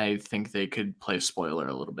game. I think they could play spoiler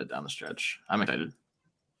a little bit down the stretch. I'm excited.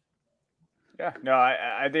 Yeah, no,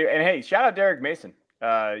 I do. And hey, shout out Derek Mason.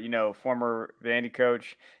 Former Vandy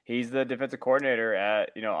coach. He's the defensive coordinator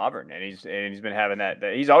at Auburn, and he's been having that.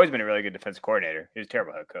 He's always been a really good defensive coordinator. He's a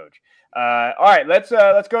terrible head coach. All right, let's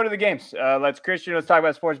go to the games. Let's talk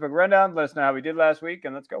about Sportsbook Rundown. Let us know how we did last week,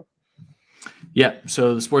 and let's go. Yeah,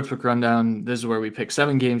 so the Sportsbook Rundown, this is where we pick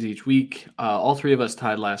 7 games each week. All 3 of us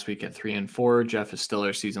tied last week at 3-4. Jeff is still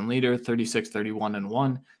our season leader,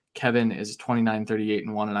 36-31-1. Kevin is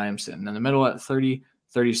 29-38-1, and I am sitting in the middle at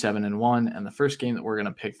 30-37-1. And the first game that we're going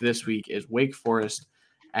to pick this week is Wake Forest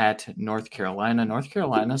at North Carolina. North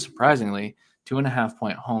Carolina, surprisingly,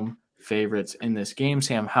 2.5-point home favorites in this game.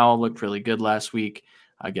 Sam Howell looked really good last week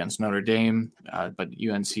against Notre Dame, but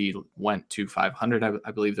UNC went to 500.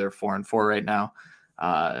 I believe they're 4-4 right now.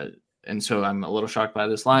 And so I'm a little shocked by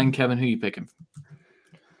this line. Kevin, who are you picking?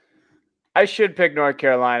 I should pick North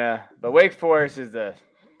Carolina, but Wake Forest is the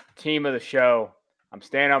team of the show. I'm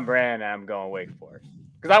staying on brand, and I'm going Wake Forest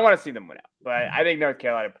because I want to see them win out. But I think North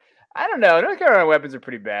Carolina, I don't know. North Carolina weapons are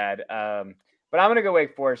pretty bad. But I'm going to go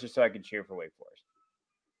Wake Forest just so I can cheer for Wake Forest.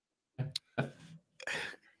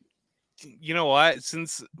 You know what?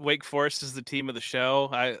 Since Wake Forest is the team of the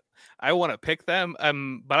show, I want to pick them. But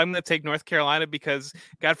I'm going to take North Carolina because,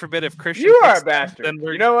 God forbid, if Christian you are a bastard, then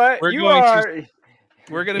you know what?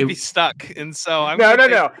 We're going to be stuck. And so I'm no.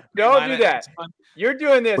 Don't do that. You're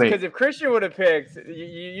doing this because if Christian would have picked,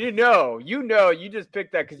 you just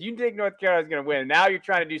picked that because you think North Carolina's going to win. Now you're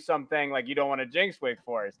trying to do something like you don't want to jinx Wake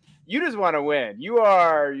Forest. You just want to win. You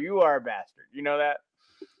are a bastard. You know that?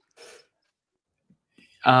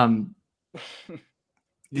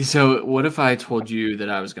 So what if I told you that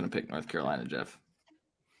I was going to pick North Carolina, Jeff?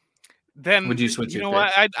 Then would you switch? You know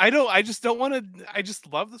what? I don't. I just don't want to. I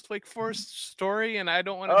just love this Wake Forest story, and I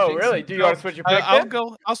don't want to. Oh, really? Do you want to switch your pick?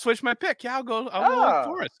 I'll switch my pick. Yeah, I'll go Wake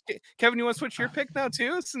Forest. Kevin, you want to switch your pick now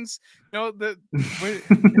too? Since no,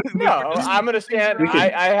 I'm going to stand.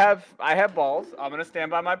 I have balls. I'm going to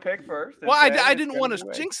stand by my pick first. Well, I didn't want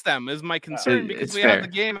to jinx them is my concern because we have the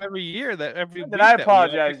game every year that every. Then I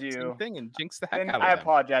apologize to you. Thing and jinx the heck out of I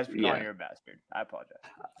apologize for calling you a bastard. I apologize.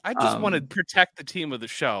 I just want to protect the team of the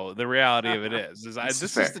show. The reality of it is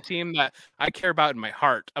this is the team that I care about in my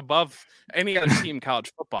heart above any other team in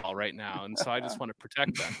college football right now, and so I just want to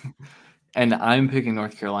protect them. And I'm picking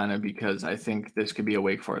North Carolina because I think this could be a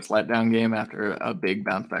Wake Forest letdown game after a big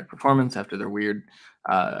bounce back performance after their weird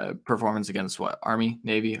performance against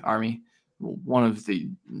Navy, Army, one of the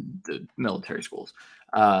military schools.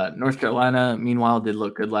 North Carolina, meanwhile, did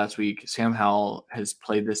look good last week. Sam Howell has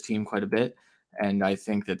played this team quite a bit, and I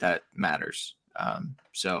think that matters.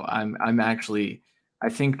 So I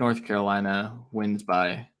think North Carolina wins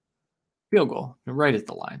by field goal, right at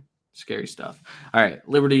the line. Scary stuff. All right,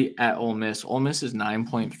 Liberty at Ole Miss. Ole Miss is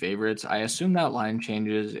 9-point favorites. I assume that line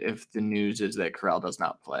changes if the news is that Corral does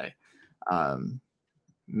not play.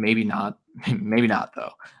 Maybe not. Maybe not,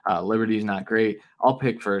 though. Liberty is not great. I'll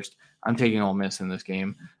pick first. I'm taking Ole Miss in this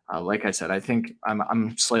game. Like I said, I think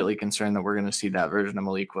I'm slightly concerned that we're going to see that version of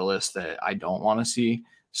Malik Willis that I don't want to see.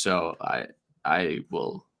 So I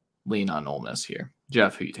will lean on Ole Miss here.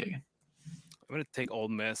 Jeff, who are you taking? I'm going to take Ole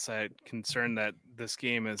Miss. I'm concerned that this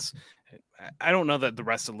game is – I don't know that the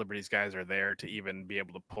rest of Liberty's guys are there to even be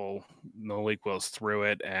able to pull Malik Willis through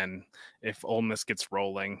it. And if Ole Miss gets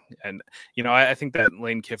rolling – and, I think that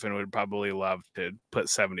Lane Kiffin would probably love to put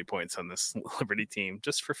 70 points on this Liberty team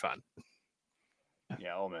just for fun.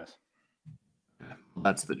 Yeah, Ole Miss.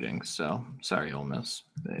 That's the jinx. So, sorry, Ole Miss.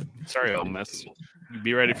 Sorry, Ole Miss.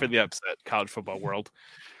 Be ready for the upset, college football world.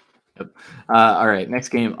 Yep. All right, next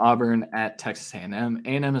game, Auburn at Texas A&M.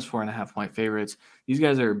 A&M is 4.5-point favorites. These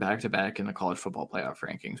guys are back-to-back in the college football playoff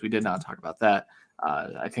rankings. We did not talk about that.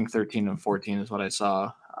 I think 13-14 is what I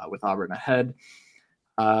saw with Auburn ahead.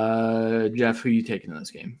 Jeff, who are you taking in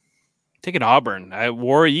this game? Taking Auburn.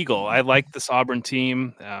 War Eagle. I like this Auburn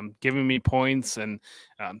team giving me points, and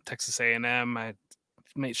Texas A&M, I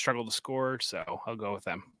may struggle to score, so I'll go with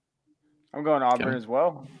them. I'm going Auburn as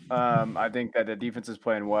well. I think that the defense is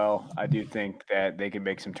playing well. I do think that they can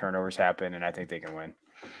make some turnovers happen, and I think they can win.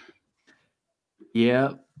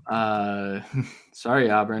 Yeah. Sorry,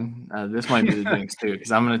 Auburn. This might be the jinx, too,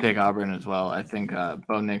 because I'm going to take Auburn as well. I think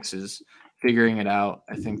Bo Nix is figuring it out.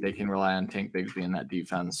 I think they can rely on Tank Bigsby in that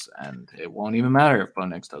defense, and it won't even matter if Bo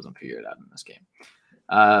Nix doesn't figure it out in this game.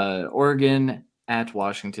 Oregon at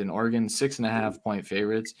Washington. Oregon 6.5-point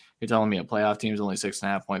favorites. You're telling me a playoff team is only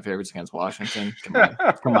 6.5-point favorites against Washington?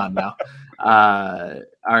 Come on now. All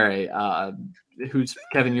right. Who's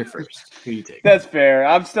Kevin? You're first. Who you take? That's fair.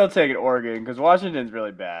 I'm still taking Oregon because Washington's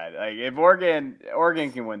really bad. Like if Oregon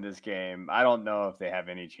can win this game, I don't know if they have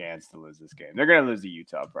any chance to lose this game. They're going to lose to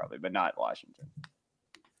Utah probably, but not Washington.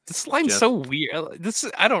 This line's so weird.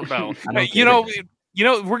 I don't know.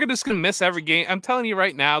 We're just gonna miss every game. I'm telling you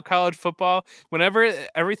right now, college football. Whenever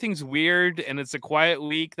everything's weird and it's a quiet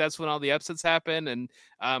week, that's when all the upsets happen. And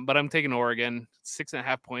but I'm taking Oregon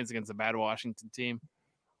 6.5 points against a bad Washington team.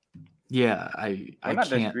 Yeah, I'm not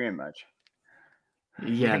disagreeing much.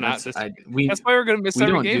 Yeah, that's why we're gonna miss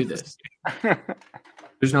every game. We don't do this.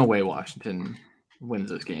 There's no way Washington wins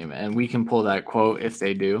this game, and we can pull that quote if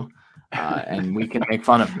they do. And we can make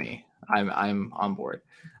fun of me. I'm on board.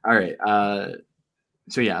 All right.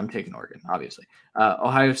 So yeah, I'm taking Oregon, obviously.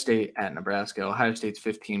 Ohio State at Nebraska. Ohio State's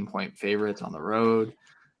 15-point favorites on the road.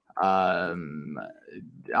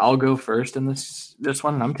 I'll go first in this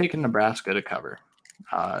one. I'm taking Nebraska to cover.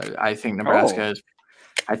 I think Nebraska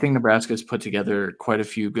has put together quite a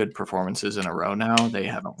few good performances in a row now. They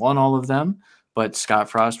haven't won all of them, but Scott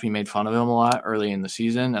Frost, we made fun of him a lot early in the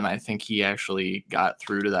season, and I think he actually got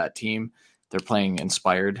through to that team. They're playing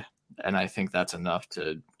inspired, and I think that's enough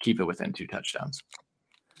to keep it within 2 touchdowns.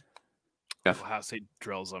 Ohio State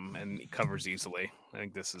drills them and covers easily. I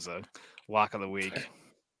think this is a lock of the week.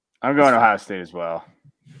 I'm going Ohio State as well.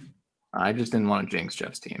 I just didn't want to jinx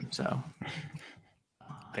Jeff's team, so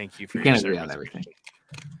thank you for your can't agree on everything.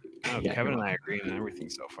 Kevin and I agree on everything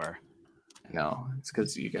so far. No, it's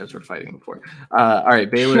because you guys were fighting before. All right,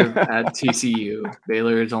 Baylor at TCU.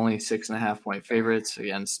 Baylor is only 6.5-point favorites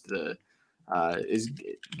against the.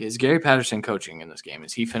 Is Gary Patterson coaching in this game?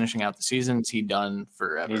 Is he finishing out the season? Is he done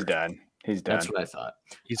forever? He's done. That's what I thought.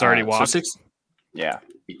 He's already walked. Yeah,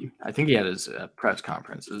 I think he had his press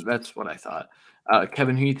conference. That's what I thought.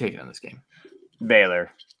 Kevin, who are you taking in this game?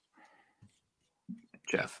 Baylor.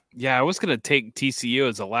 Jeff. Yeah, I was going to take TCU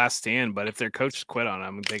as a last stand, but if their coach quit on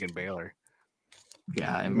him, I'm taking Baylor.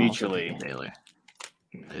 Yeah, I'm mutually Baylor.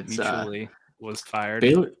 It's mutually was fired.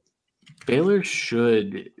 Baylor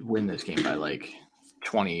should win this game by like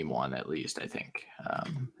 21 at least, I think.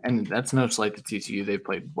 And that's no slight to TCU. They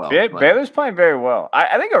played well. Baylor's playing very well.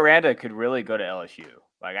 I think Aranda could really go to LSU.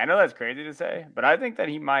 Like, I know that's crazy to say, but I think that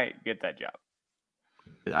he might get that job.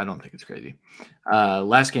 I don't think it's crazy.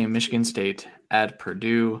 Last game, Michigan State at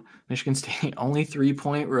Purdue. Michigan State only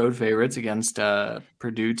 3-point road favorites against a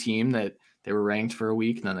Purdue team that they were ranked for a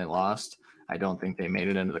week and then they lost. I don't think they made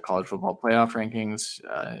it into the college football playoff rankings.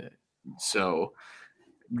 So,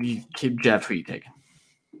 Jeff, who are you taking?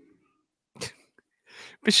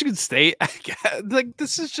 Michigan State, like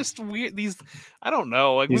this is just weird. I don't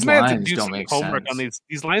know. Like these we might lines have to do don't some make homework sense. on these.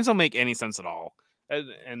 These lines don't make any sense at all,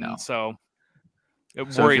 and No. so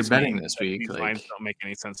it So worries if you're betting me this that week, these lines don't make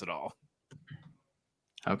any sense at all.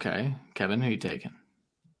 Okay, Kevin, who are you taking?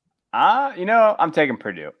 I'm taking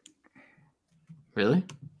Purdue. Really?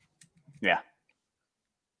 Yeah.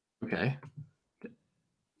 Okay.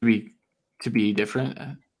 To be different,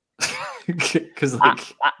 because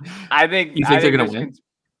I think you think they're going to win.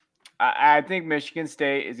 I think Michigan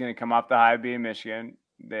State is going to come off the high of being Michigan,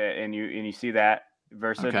 and you see that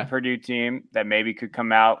versus a Purdue team that maybe could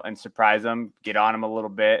come out and surprise them, get on them a little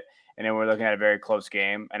bit, and then we're looking at a very close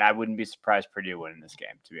game. And I wouldn't be surprised Purdue winning this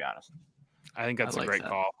game, to be honest. I think that's a great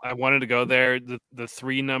call. I wanted to go there. The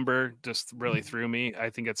 3 number just really threw me. I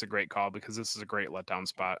think it's a great call because this is a great letdown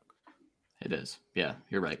spot. It is. Yeah,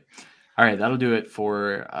 you're right. All right, that'll do it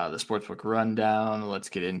for the Sportsbook Rundown. Let's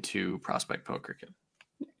get into Prospect Poker.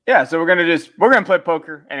 Yeah, so we're gonna play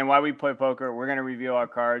poker, and while we play poker, we're gonna review our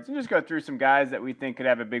cards and just go through some guys that we think could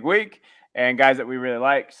have a big week, and guys that we really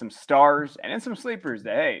like, some stars, and then some sleepers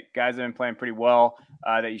that guys have been playing pretty well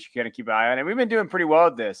that you should kind of keep an eye on. And we've been doing pretty well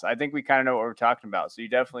at this. I think we kind of know what we're talking about, so you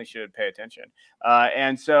definitely should pay attention.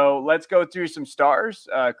 And so let's go through some stars.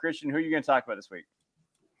 Christian, who are you gonna talk about this week?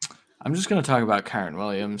 I'm just going to talk about Kyren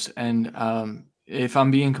Williams. And if I'm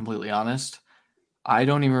being completely honest, I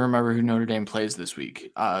don't even remember who Notre Dame plays this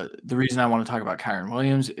week. The reason I want to talk about Kyren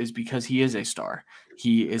Williams is because he is a star.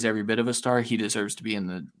 He is every bit of a star. He deserves to be in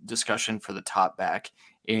the discussion for the top back.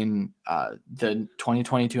 In the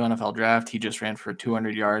 2022 NFL draft, he just ran for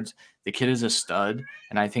 200 yards. The kid is a stud,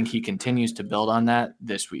 and I think he continues to build on that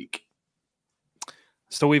this week.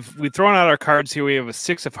 So we've thrown out our cards here. We have a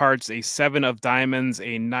 6 of hearts, a 7 of diamonds,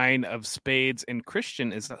 a 9 of spades, and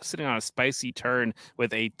Christian is sitting on a spicy turn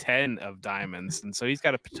with a 10 of diamonds, and so he's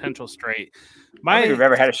got a potential straight. I don't think we've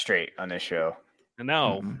ever had a straight on this show.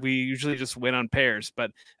 No, we usually just win on pairs.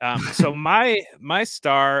 But so my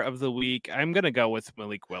star of the week, I'm going to go with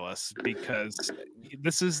Malik Willis because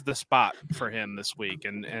this is the spot for him this week,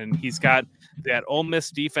 and he's got that Ole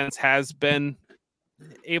Miss defense has been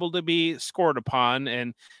able to be scored upon,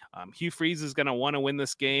 and Hugh Freeze is going to want to win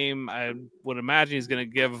this game. I would imagine he's going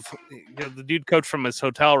to give the dude coach from his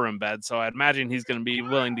hotel room bed, so I'd imagine he's going to be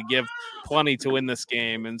willing to give plenty to win this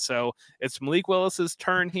game. And so it's Malik Willis's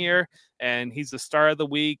turn here, and he's the star of the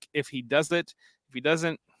week. If he doesn't,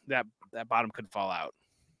 that bottom could fall out.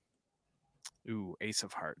 Ooh, Ace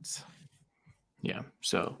of Hearts. Yeah.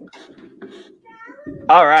 So.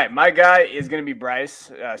 All right, my guy is going to be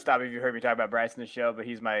Bryce. Stop if you heard me talk about Bryce in the show, but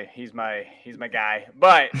he's my guy.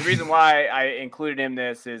 But the reason why I included him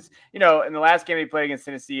this is, in the last game he played against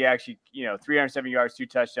Tennessee, he actually, 307 yards, 2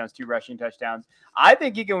 touchdowns, 2 rushing touchdowns. I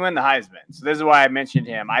think he can win the Heisman. So this is why I mentioned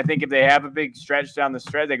him. I think if they have a big stretch down the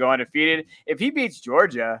stretch, they go undefeated. If he beats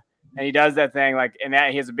Georgia and he does that thing and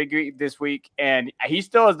that he has a big week this week, and he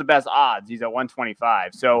still has the best odds. He's at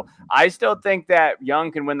 125. So I still think that Young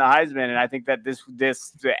can win the Heisman, and I think that this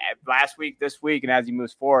last week, this week, and as he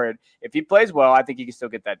moves forward, if he plays well, I think he can still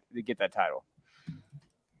get that title.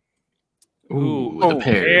 Ooh, the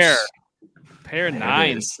pairs. Pair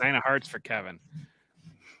 9 of hearts for Kevin.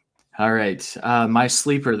 All right, my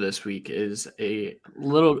sleeper this week is a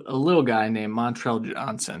little guy named Montrell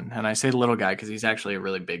Johnson, and I say little guy because he's actually a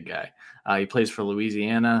really big guy. He plays for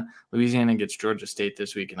Louisiana. Louisiana gets Georgia State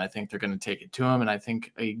this week, and I think they're going to take it to him. And I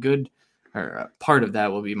think a part of that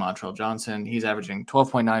will be Montrell Johnson. He's averaging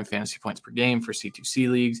 12.9 fantasy points per game for C2C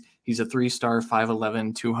leagues. He's a 3-star,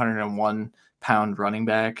 5'11", 201-pound running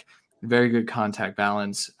back. Very good contact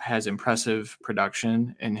balance, has impressive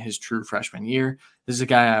production in his true freshman year. This is a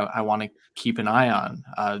guy I want to keep an eye on.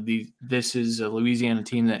 This is a Louisiana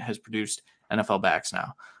team that has produced NFL backs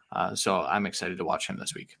now. So I'm excited to watch him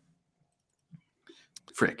this week.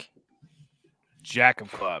 Frick. Jack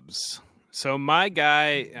of clubs. So my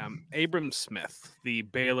guy, Abram Smith, the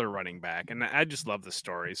Baylor running back, and I just love the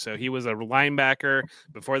story. So he was a linebacker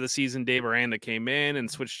before the season. Dave Aranda came in and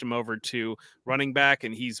switched him over to running back,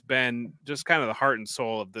 and he's been just kind of the heart and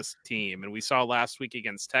soul of this team. And we saw last week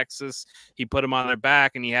against Texas, he put him on their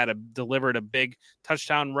back, and he delivered a big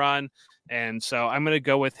touchdown run. And so I'm going to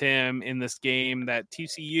go with him in this game that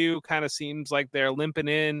TCU kind of seems like they're limping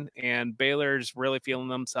in, and Baylor's really feeling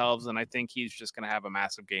themselves, and I think he's just going to have a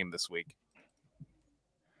massive game this week.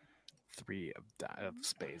 3 of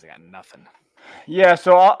spades. I got nothing. Yeah,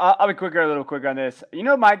 so I'll be a little quicker on this.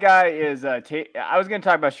 My guy is I was going to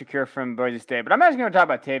talk about Shakir from Boise State, but I'm actually going to talk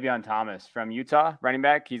about Tavion Thomas from Utah, running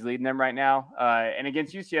back. He's leading them right now. And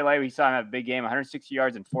against UCLA, we saw him have a big game, 160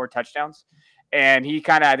 yards and 4 touchdowns. And he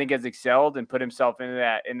kind of, I think, has excelled and put himself in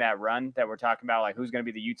that run that we're talking about, like who's going to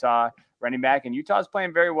be the Utah running back. And Utah's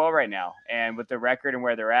playing very well right now. And with the record and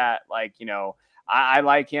where they're at, I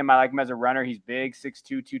like him. I like him as a runner. He's big, 6'2",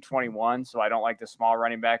 221. So I don't like the small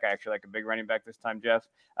running back. I actually like a big running back this time, Jeff.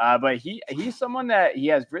 But he's someone that he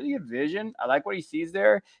has really good vision. I like what he sees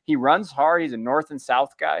there. He runs hard. He's a north and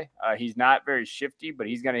south guy. He's not very shifty, but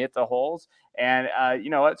he's going to hit the holes. And you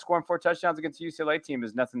know what? Scoring 4 touchdowns against the UCLA team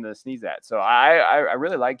is nothing to sneeze at. So I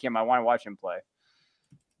really like him. I want to watch him play.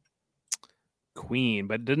 Queen,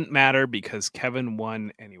 but it didn't matter because Kevin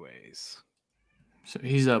won anyways. So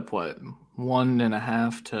he's up, what,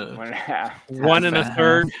 1.5 to 1.5. 1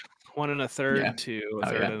 1/3. 1 1/3 Yeah. to a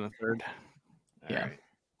third and a third. Yeah. Right.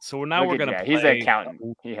 So now we're going to play. He's an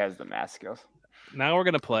accountant. He has the math skills. Now we're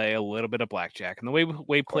going to play a little bit of blackjack. And the way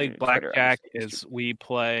we play blackjack is we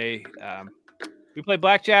play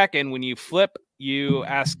blackjack, and when you flip, you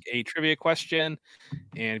ask a trivia question.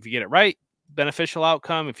 And if you get it right, beneficial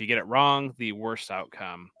outcome. If you get it wrong, the worst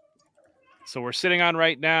outcome. So we're sitting on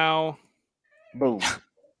right now. Boom.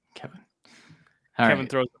 Kevin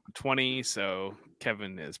throws up a 20, so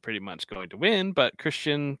Kevin is pretty much going to win, but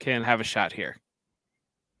Christian can have a shot here.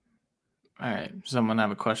 All right. Someone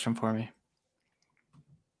have a question for me?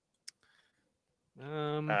 I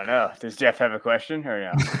don't know. Does Jeff have a question or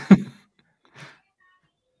no?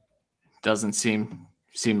 Doesn't seem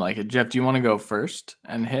like it. Jeff, do you want to go first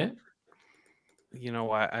and hit? You know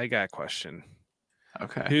what? I got a question.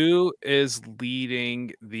 Okay. Who is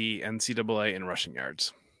leading the NCAA in rushing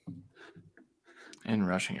yards? In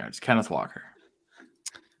rushing yards, Kenneth Walker.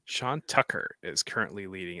 Sean Tucker is currently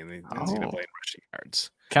leading in the NCAA in rushing yards.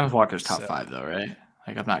 Kenneth Walker's top 5, though, right?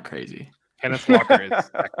 Like, I'm not crazy. Kenneth Walker is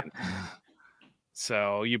second.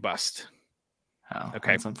 So you bust. Oh,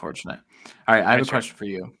 okay. That's unfortunate. All right, I have a question for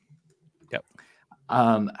you. Yep.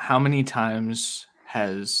 How many times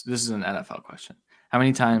this is an NFL question. How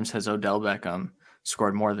many times has Odell Beckham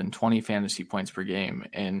scored more than 20 fantasy points per game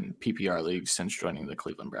in PPR leagues since joining the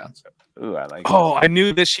Cleveland Browns. Ooh, I like. Oh, I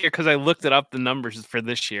knew this year because I looked it up the numbers for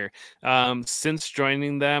this year. Since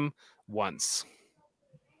joining them once,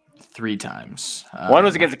 3 times. One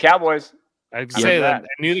was against the Cowboys. I say that.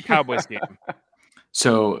 I knew the Cowboys game.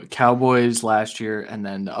 So Cowboys last year, and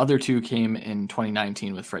then the other 2 came in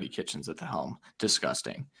 2019 with Freddie Kitchens at the helm.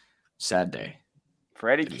 Disgusting. Sad day.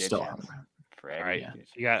 Freddie Kitchens. All right. Yeah.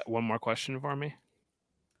 You got one more question for me?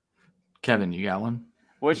 Kevin, you got one?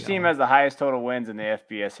 Which team has the highest total wins in the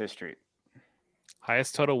FBS history?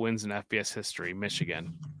 Highest total wins in FBS history,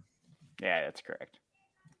 Michigan. Yeah, that's correct.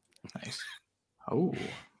 Nice. Oh.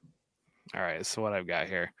 All right, so what I've got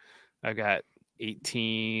here. I've got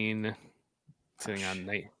 18 sitting on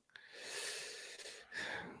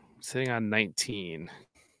 19.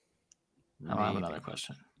 I'll have another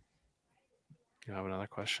question. You have another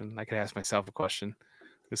question? I could ask myself a question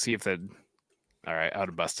to see if that. All right, I would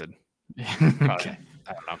have busted. Okay.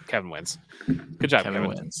 I don't know. Kevin wins. Good job, Kevin.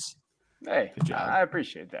 Wins. Hey, good job. I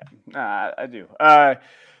appreciate that. I do.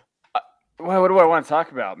 What do I want to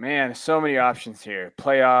talk about? Man, so many options here.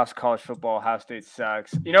 Playoffs, college football, Ohio State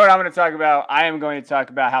sucks. You know what I'm going to talk about? I am going to talk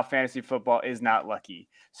about how fantasy football is not lucky.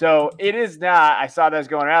 So it is not. I saw that's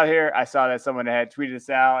going out here. I saw that someone had tweeted this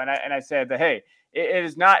out, and I said that, hey, it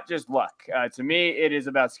is not just luck. To me, it is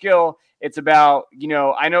about skill. It's about,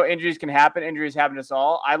 I know injuries can happen. Injuries happen to us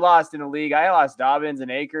all. I lost in a league. I lost Dobbins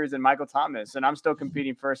and Akers and Michael Thomas, and I'm still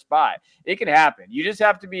competing for a spot. It can happen. You just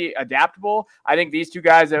have to be adaptable. I think these 2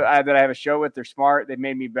 guys that I have a show with, they're smart. They've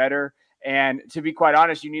made me better. And to be quite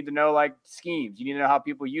honest, you need to know schemes. You need to know how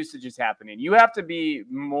people usage is happening. You have to be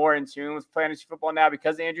more in tune with fantasy football now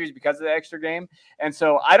because of the injuries, because of the extra game. And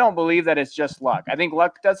so I don't believe that it's just luck. I think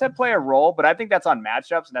luck does play a role, but I think that's on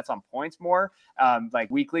matchups and that's on points more,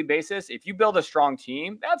 weekly basis. If you build a strong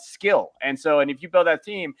team, that's skill. And if you build that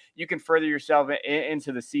team, you can further yourself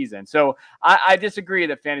into the season. So I disagree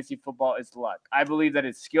that fantasy football is luck. I believe that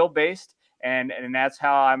it's skill based. And that's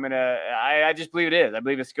how I just believe it is. I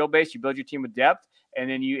believe it's skill-based. You build your team with depth, and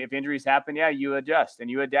then if injuries happen, you adjust and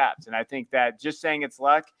you adapt. And I think that just saying it's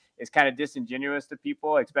luck is kind of disingenuous to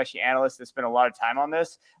people, especially analysts that spend a lot of time on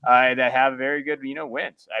this, that have very good,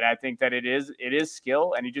 wins. And I think that it is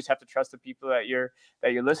skill, and you just have to trust the people that you're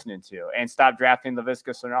listening to and stop drafting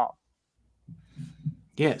Laviska Shenault.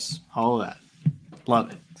 Yes, all of that.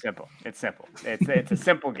 Love it. Simple. It's simple. It's a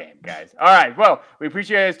simple game, guys. All right. Well, we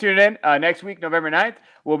appreciate you guys tuning in. Next week, November 9th,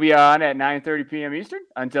 we'll be on at 9:30 p.m. Eastern.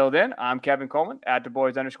 Until then, I'm Kevin Coleman at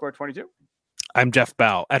 @DuBois_22. I'm Jeff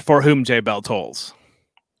Bell at For Whom J Bell Tolls.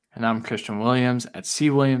 And I'm Christian Williams at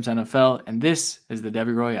C Williams NFL. And this is the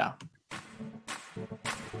Debbie Royale.